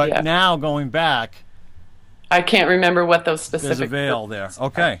 But Yeah. now going back, I can't remember what those specific. there's a veil there.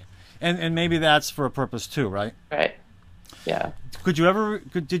 Okay. And maybe that's for a purpose too, right? Right. Yeah. Did you ever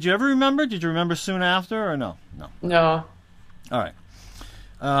remember? Did you remember soon after or no? No. No. All right.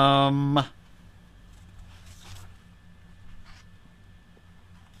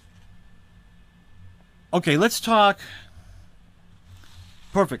 Okay, let's talk.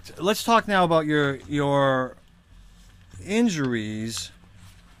 Perfect. Let's talk now about your injuries.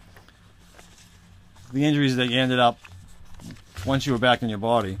 The injuries that you ended up once you were back in your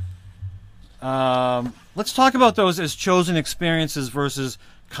body. Let's talk about those as chosen experiences versus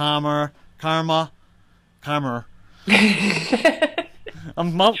karma. I'm a lot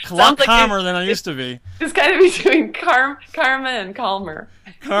Sounds like calmer than I used to be. It's kind of between karma and calmer.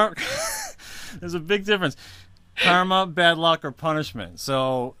 There's a big difference. Karma, bad luck, or punishment.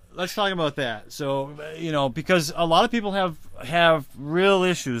 So let's talk about that. So, you know, because a lot of people have real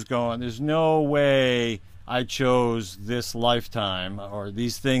issues going. There's no way I chose this lifetime or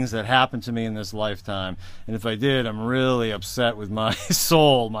these things that happened to me in this lifetime. And if I did, I'm really upset with my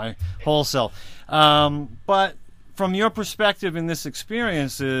soul, my whole self. But from your perspective in this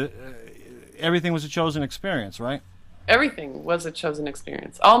experience, everything was a chosen experience, right? Everything was a chosen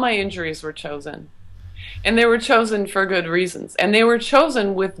experience. All my injuries were chosen. And they were chosen for good reasons. And they were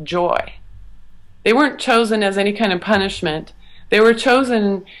chosen with joy. They weren't chosen as any kind of punishment. They were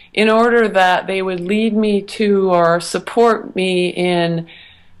chosen in order that they would lead me to or support me in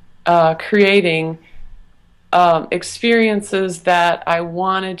creating experiences that I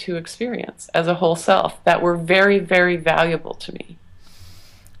wanted to experience as a whole self that were very, very valuable to me.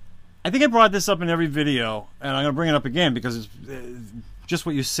 I think I brought this up in every video, and I'm going to bring it up again because it's just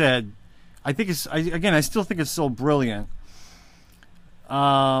what you said. I think I still think it's so brilliant.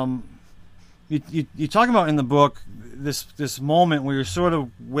 You talk about in the book this moment where you're sort of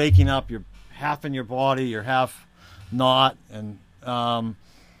waking up. You're half in your body, you're half not, and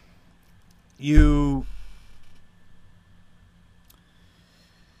you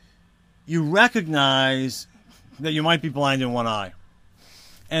recognize that you might be blind in one eye.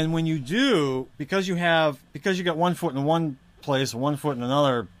 And when you do, because you got one foot in one place, one foot in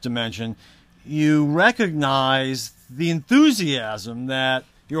another dimension, you recognize the enthusiasm that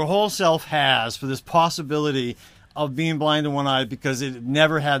your whole self has for this possibility of being blind in one eye because it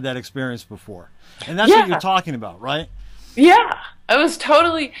never had that experience before. And that's what you're talking about, right? Yeah, I was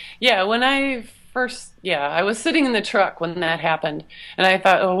totally, when I was sitting in the truck when that happened, and I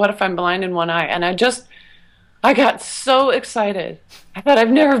thought, oh, what if I'm blind in one eye? And I got so excited. I thought, I've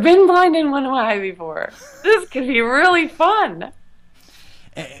never been blind in one eye before. This could be really fun.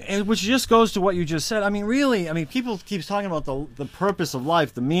 And which just goes to what you just said. I mean, really, people keep talking about the purpose of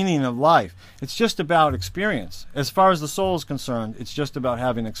life, the meaning of life. It's just about experience. As far as the soul is concerned, it's just about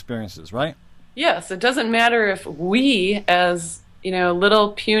having experiences, right? Yes, it doesn't matter if we, as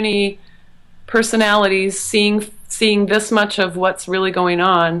little puny personalities, seeing this much of what's really going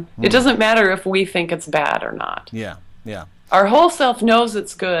on, it doesn't matter if we think it's bad or not. Yeah, yeah. Our whole self knows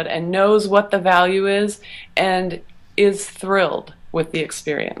it's good and knows what the value is and is thrilled with the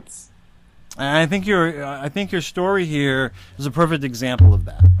experience. And I think your story here is a perfect example of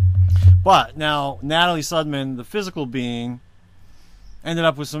that. But now, Natalie Sudman, the physical being, ended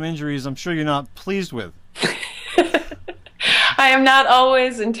up with some injuries I'm sure you're not pleased with. I am not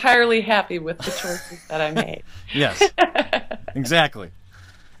always entirely happy with the choices that I made. Yes, exactly.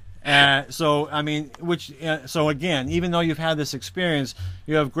 So, I mean, so again, even though you've had this experience,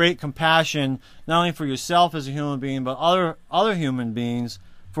 you have great compassion, not only for yourself as a human being, but other human beings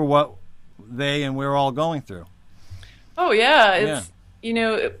for what they and we're all going through. Oh yeah, it's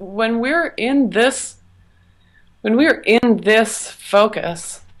when we're in this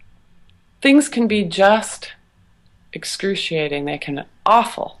focus, things can be just excruciating. They can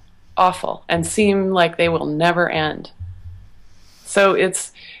awful, and seem like they will never end. So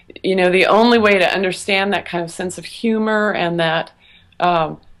it's the only way to understand that kind of sense of humor and that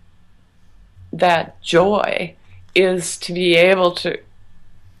joy is to be able to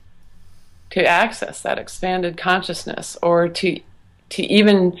access that expanded consciousness, or to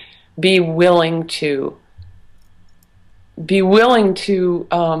even be willing to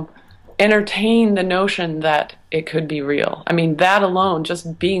entertain the notion that it could be real. I mean, that alone,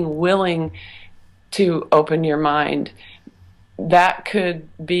 just being willing to open your mind, that could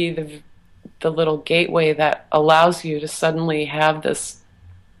be the little gateway that allows you to suddenly have this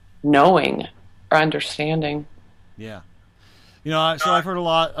knowing or understanding. Yeah. So I've heard a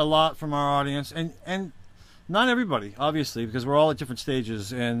lot from our audience, and not everybody, obviously, because we're all at different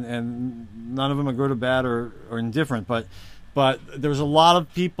stages, and none of them are good or bad or indifferent. But there's a lot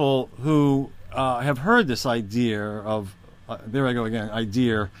of people who have heard this idea of there I go again,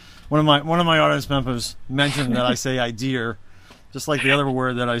 idea. One of my audience members mentioned that I say idea, just like the other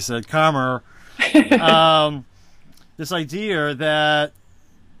word that I said, calmer. This idea that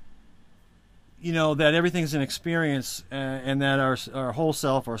that everything's an experience, and that our whole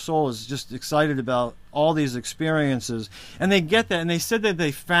self, our soul, is just excited about all these experiences, and they get that, and they said that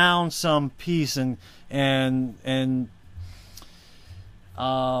they found some peace and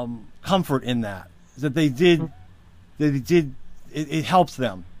comfort in that they did it helped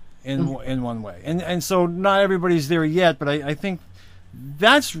them in one way, and so not everybody's there yet, but I think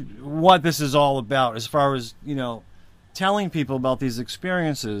that's what this is all about, as far as telling people about these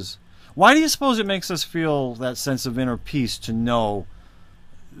experiences. Why do you suppose it makes us feel that sense of inner peace to know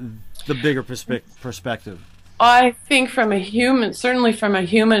the bigger perspective? I think certainly from a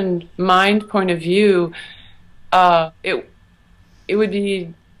human mind point of view, it would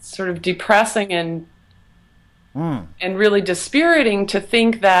be sort of depressing and really dispiriting to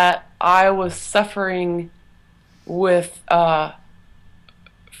think that I was suffering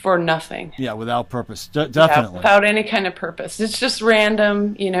for nothing. Yeah, without purpose. Definitely. Yeah, without any kind of purpose. It's just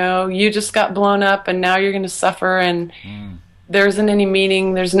random, you just got blown up and now you're going to suffer, and there isn't any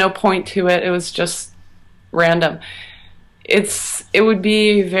meaning, there's no point to it. It was just random. It would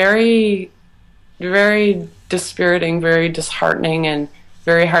be very, very dispiriting, very disheartening, and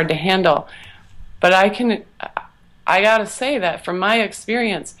very hard to handle. But I got to say that from my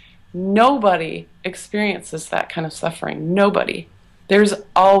experience, nobody experiences that kind of suffering. Nobody. There's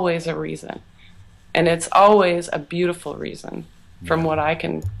always a reason, and it's always a beautiful reason, from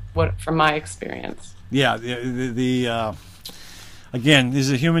from my experience. Yeah, the again,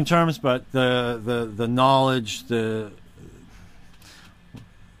 these are human terms, but the knowledge, the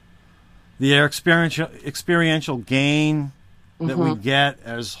experiential gain that we get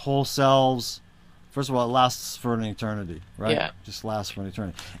as whole selves. First of all, it lasts for an eternity, right? Yeah. Just lasts for an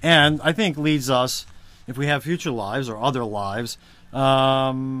eternity, and I think leads us, if we have future lives or other lives,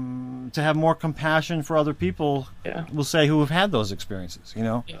 to have more compassion for other people. Yeah. We'll say, who have had those experiences.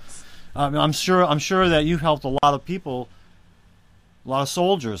 Yes. I'm sure that you've helped a lot of people, a lot of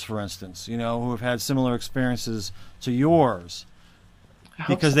soldiers, for instance, who have had similar experiences to yours,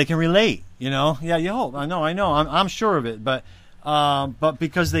 because they can relate. Yeah, you hope. I know. I'm sure of it, but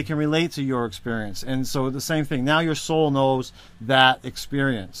because they can relate to your experience, and so the same thing. Now your soul knows that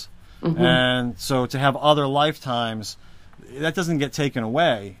experience, and so to have other lifetimes, that doesn't get taken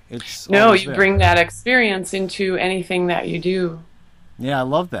away. It's no, you bring that experience into anything that you do. Yeah, I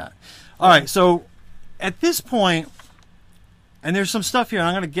love that. All right, so at this point, and there's some stuff here, and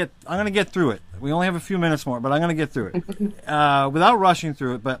I'm gonna get through it. We only have a few minutes more, but I'm gonna get through it without rushing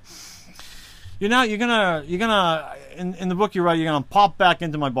through it. But you're gonna in the book you write, you're gonna pop back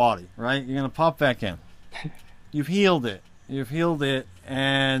into my body, right? You're gonna pop back in. You've healed it,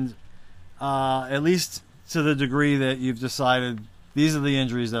 and at least to the degree that you've decided these are the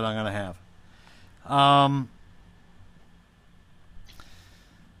injuries that I'm going to have.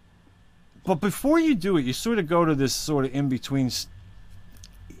 But before you do it, you sort of go to this sort of in-between,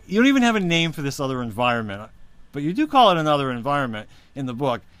 you don't even have a name for this other environment, but you do call it another environment in the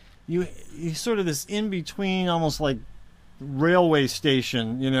book. You sort of this in between, almost like railway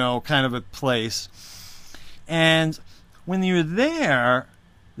station, kind of a place. And when you're there,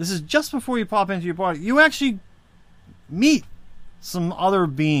 this is just before you pop into your body, you actually meet some other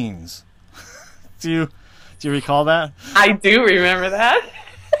beings. Do you recall that? I do remember that.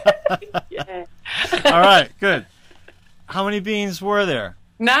 Yeah. All right, good. How many beings were there?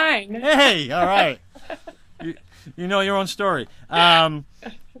 9. Hey, all right. You know your own story. And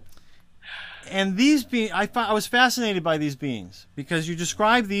these beings, I was fascinated by these beings because you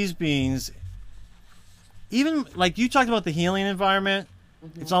describe these beings, even like you talked about the healing environment.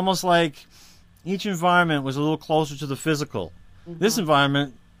 Mm-hmm. It's almost like each environment was a little closer to the physical. Mm-hmm. This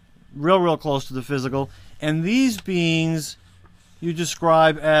environment, real close to the physical. And these beings you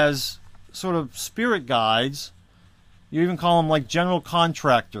describe as sort of spirit guides. You even call them like general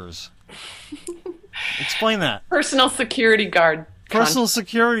contractors. Explain that. Personal security guard. Personal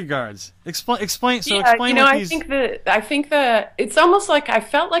security guards. Explain. So yeah, explain. I think that it's almost like I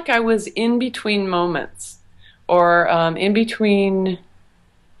felt like I was in between moments, or in between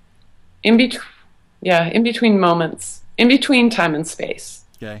moments, in between time and space.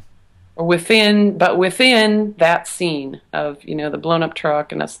 Okay. Or within that scene of the blown up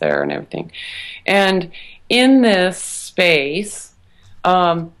truck and us there and everything, and in this space,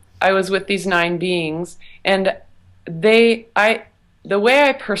 I was with these 9 beings, and the way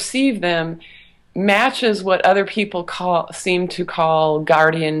I perceive them matches what other people seem to call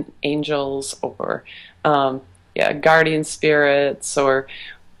guardian angels, or guardian spirits, or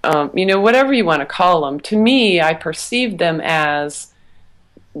whatever you want to call them. To me, I perceived them as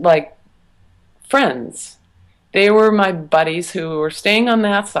like friends. They were my buddies who were staying on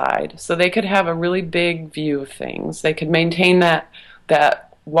that side, so they could have a really big view of things. They could maintain that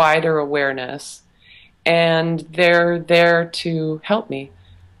wider awareness, and they're there to help me,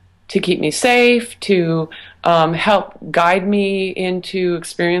 to keep me safe, to help guide me into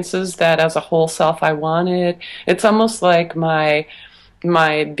experiences that as a whole self I wanted. It's almost like my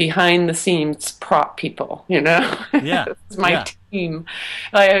behind the scenes prop people, Yeah. It's my team.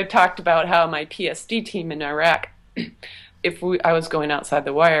 I talked about how my PSD team in Iraq, I was going outside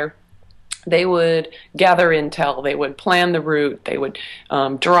the wire, they would gather intel, they would plan the route, they would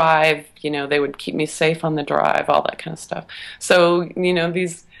drive, they would keep me safe on the drive, all that kind of stuff. So,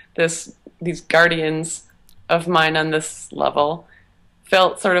 these guardians of mine on this level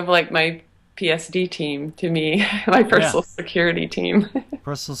felt sort of like my PSD team to me, my personal security team.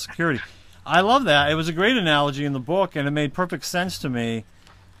 Personal security. I love that. It was a great analogy in the book, and it made perfect sense to me.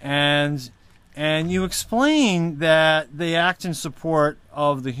 And you explain that they act in support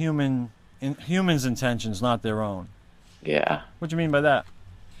of the humans' intentions, not their own. Yeah. What do you mean by that?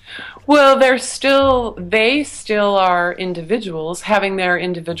 Well, they still are individuals having their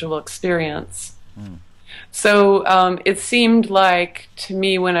individual experience. Mm. So it seemed like to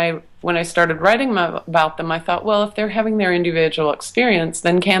me when I started writing about them, I thought, well, if they're having their individual experience,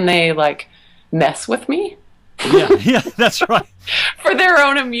 then can they mess with me? Yeah, that's right. For their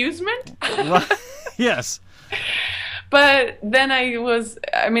own amusement? Well, yes. But then I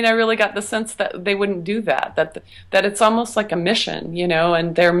really got the sense that they wouldn't do that, that it's almost like a mission,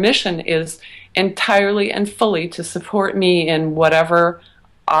 and their mission is entirely and fully to support me in whatever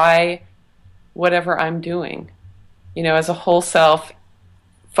I'm doing, as a whole self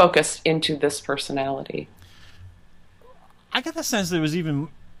focused into this personality. I get the sense that it was even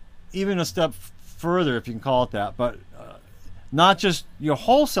a step further, if you can call it that, but not just your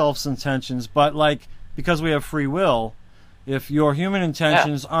whole self's intentions, but because we have free will, if your human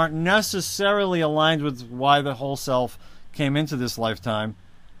intentions aren't necessarily aligned with why the whole self came into this lifetime,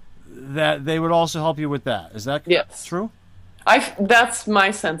 that they would also help you with that. Is that true? That's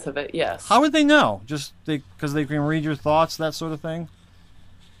my sense of it, yes. How would they know? Just because they can read your thoughts, that sort of thing?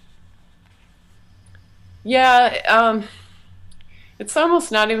 Yeah, it's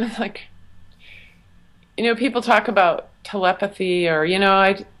almost not even people talk about telepathy, or,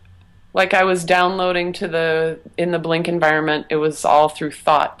 I was downloading in the Blink environment, it was all through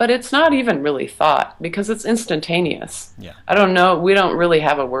thought, but it's not even really thought because it's instantaneous. Yeah. I don't know, we don't really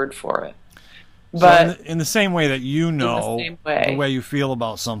have a word for it. But so in the same way that the way you feel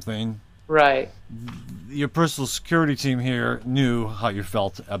about something, right? Your personal security team here knew how you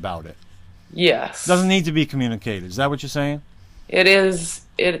felt about it. Yes. Doesn't need to be communicated. Is that what you're saying? It is.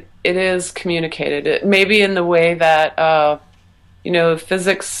 It is communicated. Maybe in the way that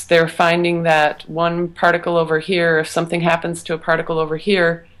physics. They're finding that one particle over here. If something happens to a particle over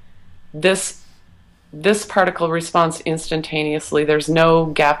here, this this particle responds instantaneously. There's no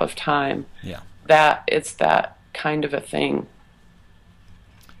gap of time. Yeah. That it's that kind of a thing.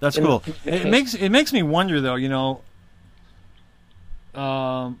 That's cool. It makes me wonder, though. You know,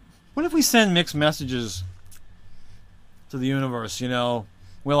 what if we send mixed messages to the universe? You know,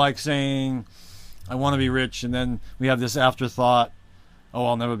 we're like saying, "I want to be rich," and then we have this afterthought, "Oh,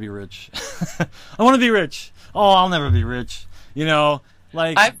 I'll never be rich." I want to be rich. Oh, I'll never be rich. You know,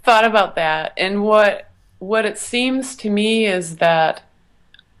 like I've thought about that, and what it seems to me is that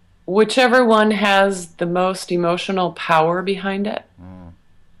whichever one has the most emotional power behind it,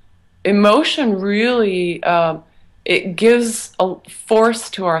 emotion really it gives a force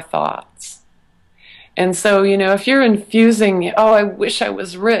to our thoughts. And so, you know, if you're infusing, "Oh, I wish I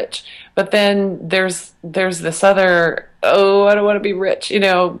was rich," but then there's this other, "Oh, I don't want to be rich," you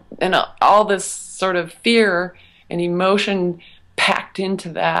know, and all this sort of fear and emotion packed into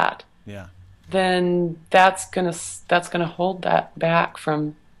that, yeah, then that's gonna hold that back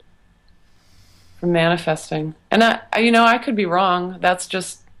from manifesting. And I could be wrong. That's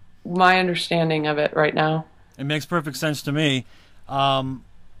just my understanding of it right now. it makes perfect sense to me.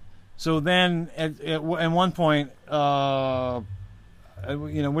 So then, at one point, you know,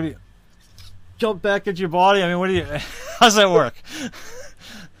 what do you jump back at your body? I mean, what do you? How's that work?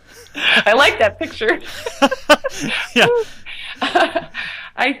 I like that picture. Yeah.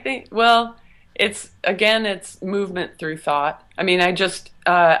 I think, well, it's movement through thought. I mean, I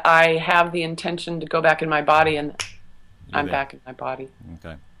have the intention to go back in my body, and I'm back in my body.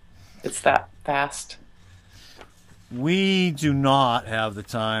 Okay. It's that fast. We do not have the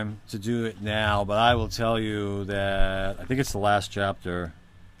time to do it now, but I will tell you that I think it's the last chapter.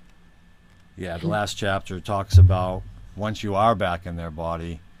 Yeah, the last chapter talks about once you are back in their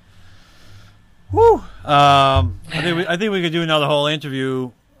body. Whew. I think we could do another whole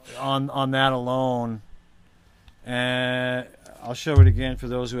interview on that alone, and I'll show it again for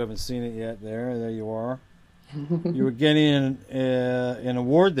those who haven't seen it yet. There you are. You were getting an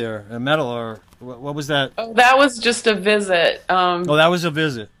award there, a medal, or what was that? Oh, that was just a visit. Oh, that was a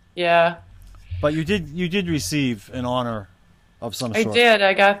visit. Yeah. But you did receive an honor of some sort. I did.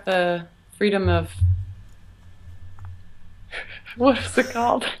 I got the freedom of. What is it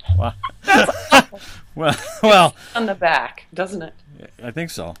called? Wow. well, on the back, doesn't it? I think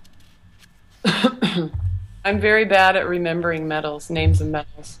so. I'm very bad at remembering medals, names of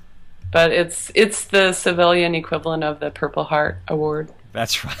medals, but it's the civilian equivalent of the Purple Heart Award.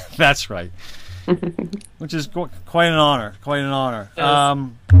 That's right. That's right. Which is quite an honor. Quite an honor.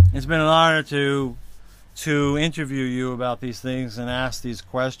 It's been an honor to interview you about these things and ask these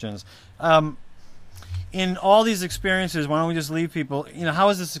questions. In all these experiences, why don't we just leave people? You know, how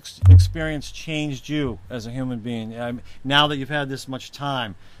has this experience changed you as a human being? Now that you've had this much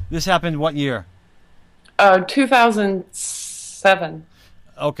time, this happened what year? 2007.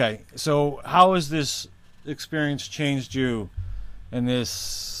 Okay, so how has this experience changed you in this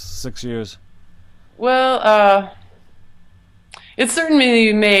 6 years? Well, it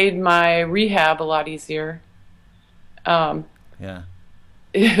certainly made my rehab a lot easier. Yeah.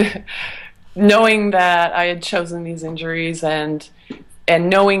 Knowing that I had chosen these injuries and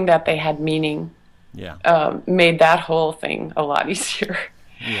knowing that they had meaning, made that whole thing a lot easier.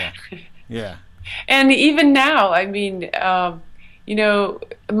 Yeah. Yeah. And even now, I mean, you know,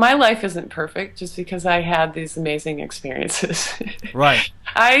 my life isn't perfect just because I had these amazing experiences. Right.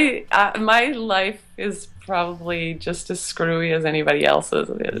 My life is probably just as screwy as anybody else's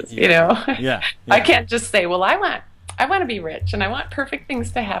is, you know? Yeah. I can't just say, well, I want to be rich and I want perfect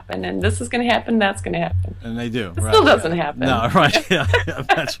things to happen and this is going to happen, that's going to happen. And they do. It still doesn't happen. No, right. Yeah,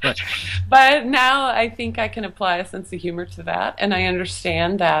 that's right. But now I think I can apply a sense of humor to that, and I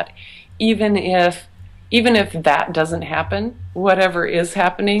understand that even if that doesn't happen, whatever is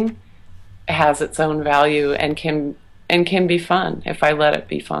happening has its own value and can be fun if I let it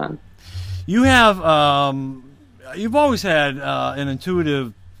be fun. You have you've always had an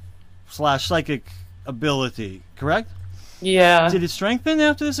intuitive / psychic ability, correct? Yeah. Did it strengthen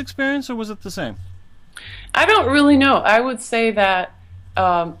after this experience, or was it the same? I don't really know. I would say that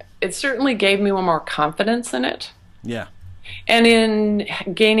it certainly gave me more confidence in it. Yeah. And in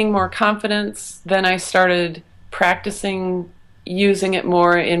gaining more confidence, then I started practicing using it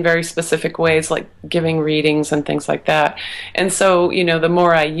more in very specific ways, like giving readings and things like that. And so, you know, the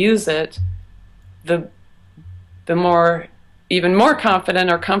more I use it, the more, even more confident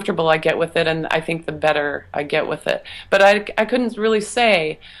or comfortable I get with it, and I think the better I get with it. But I couldn't really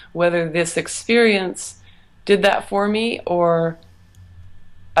say whether this experience did that for me or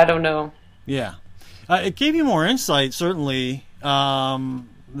I don't know. Yeah. It gave you more insight, certainly,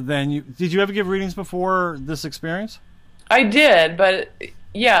 then did you ever give readings before this experience? I did, but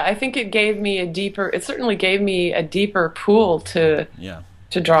yeah, I think it certainly gave me a deeper pool to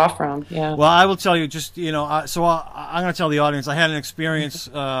draw from. Yeah. Well, I will tell you, just, I'm going to tell the audience, I had an experience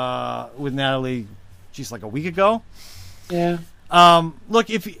with Natalie, like a week ago. Yeah. Look,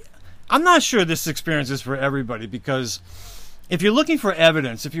 I'm not sure this experience is for everybody, because if you're looking for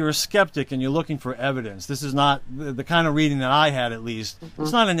evidence, if you're a skeptic and you're looking for evidence, this is not the kind of reading that I had, at least. Mm-hmm.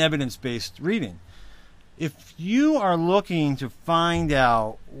 It's not an evidence-based reading. If you are looking to find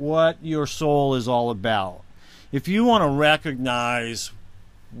out what your soul is all about, if you want to recognize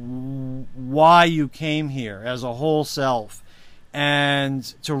why you came here as a whole self, and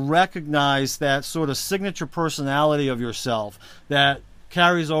to recognize that sort of signature personality of yourself that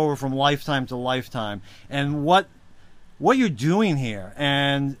carries over from lifetime to lifetime, and what you're doing here,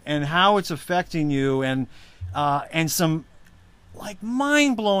 and how it's affecting you, and some like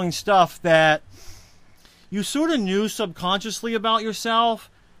mind-blowing stuff that you sort of knew subconsciously about yourself,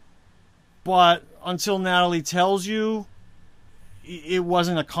 but until Natalie tells you, it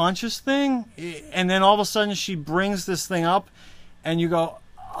wasn't a conscious thing. And then all of a sudden she brings this thing up, and you go,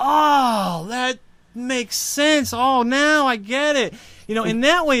 oh, that makes sense. Oh, now I get it. In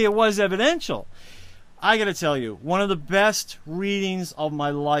that way it was evidential. I got to tell you, one of the best readings of my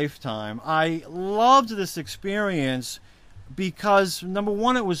lifetime. I loved this experience because, number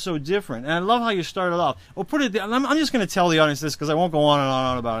one, it was so different. And I love how you started off. Well, I'm just going to tell the audience this because I won't go on and on and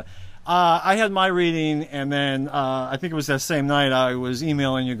on about it. I had my reading, and then I think it was that same night I was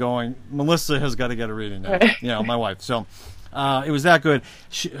emailing you going, Melissa has got to get a reading now. My wife. So it was that good.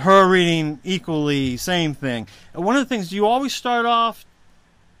 Her reading, equally, same thing. One of the things, do you always start off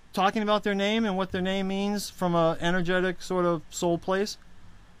talking about their name and what their name means from an energetic sort of soul place?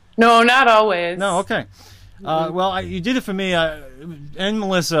 No, not always. No, okay. Well, you did it for me, and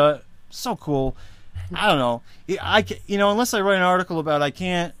Melissa. So cool. I don't know. Unless I write an article about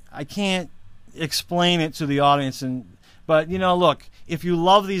it, I can't explain it to the audience. But look, if you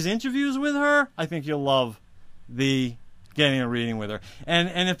love these interviews with her, I think you'll love getting a reading with her.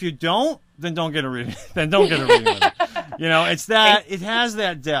 And if you don't, then don't get a reading. Then don't get a reading with her. It's that it has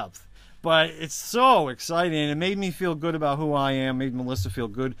that depth. But it's so exciting, and it made me feel good about who I am, made Melissa feel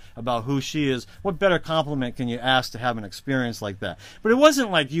good about who she is. What better compliment can you ask to have an experience like that? But it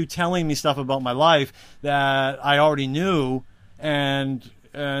wasn't like you telling me stuff about my life that I already knew, and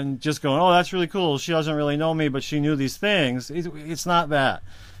just going, oh, that's really cool. She doesn't really know me, but she knew these things. It's not that.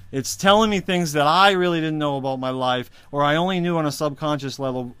 It's telling me things that I really didn't know about my life, or I only knew on a subconscious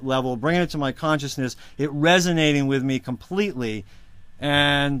level, bringing it to my consciousness, it resonating with me completely,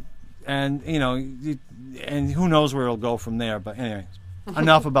 and who knows where it'll go from there. But anyway,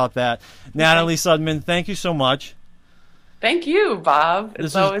 enough about that. Natalie Sudman, thank you so much. Thank you, Bob.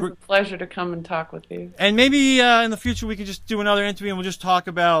 It's always a pleasure to come and talk with you. And maybe in the future we could just do another interview, and we'll just talk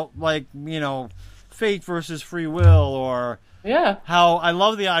about, fate versus free will, or how I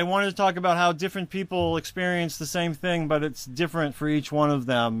wanted to talk about how different people experience the same thing, but it's different for each one of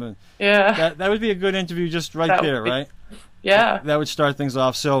them. Yeah. That would be a good interview just right there, right? Yeah. That would start things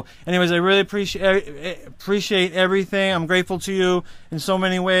off. So, anyways, I really appreciate everything. I'm grateful to you in so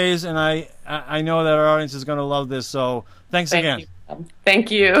many ways, and I know that our audience is going to love this. So, thanks again. Thank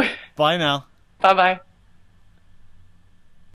you. Bye now. Bye-bye.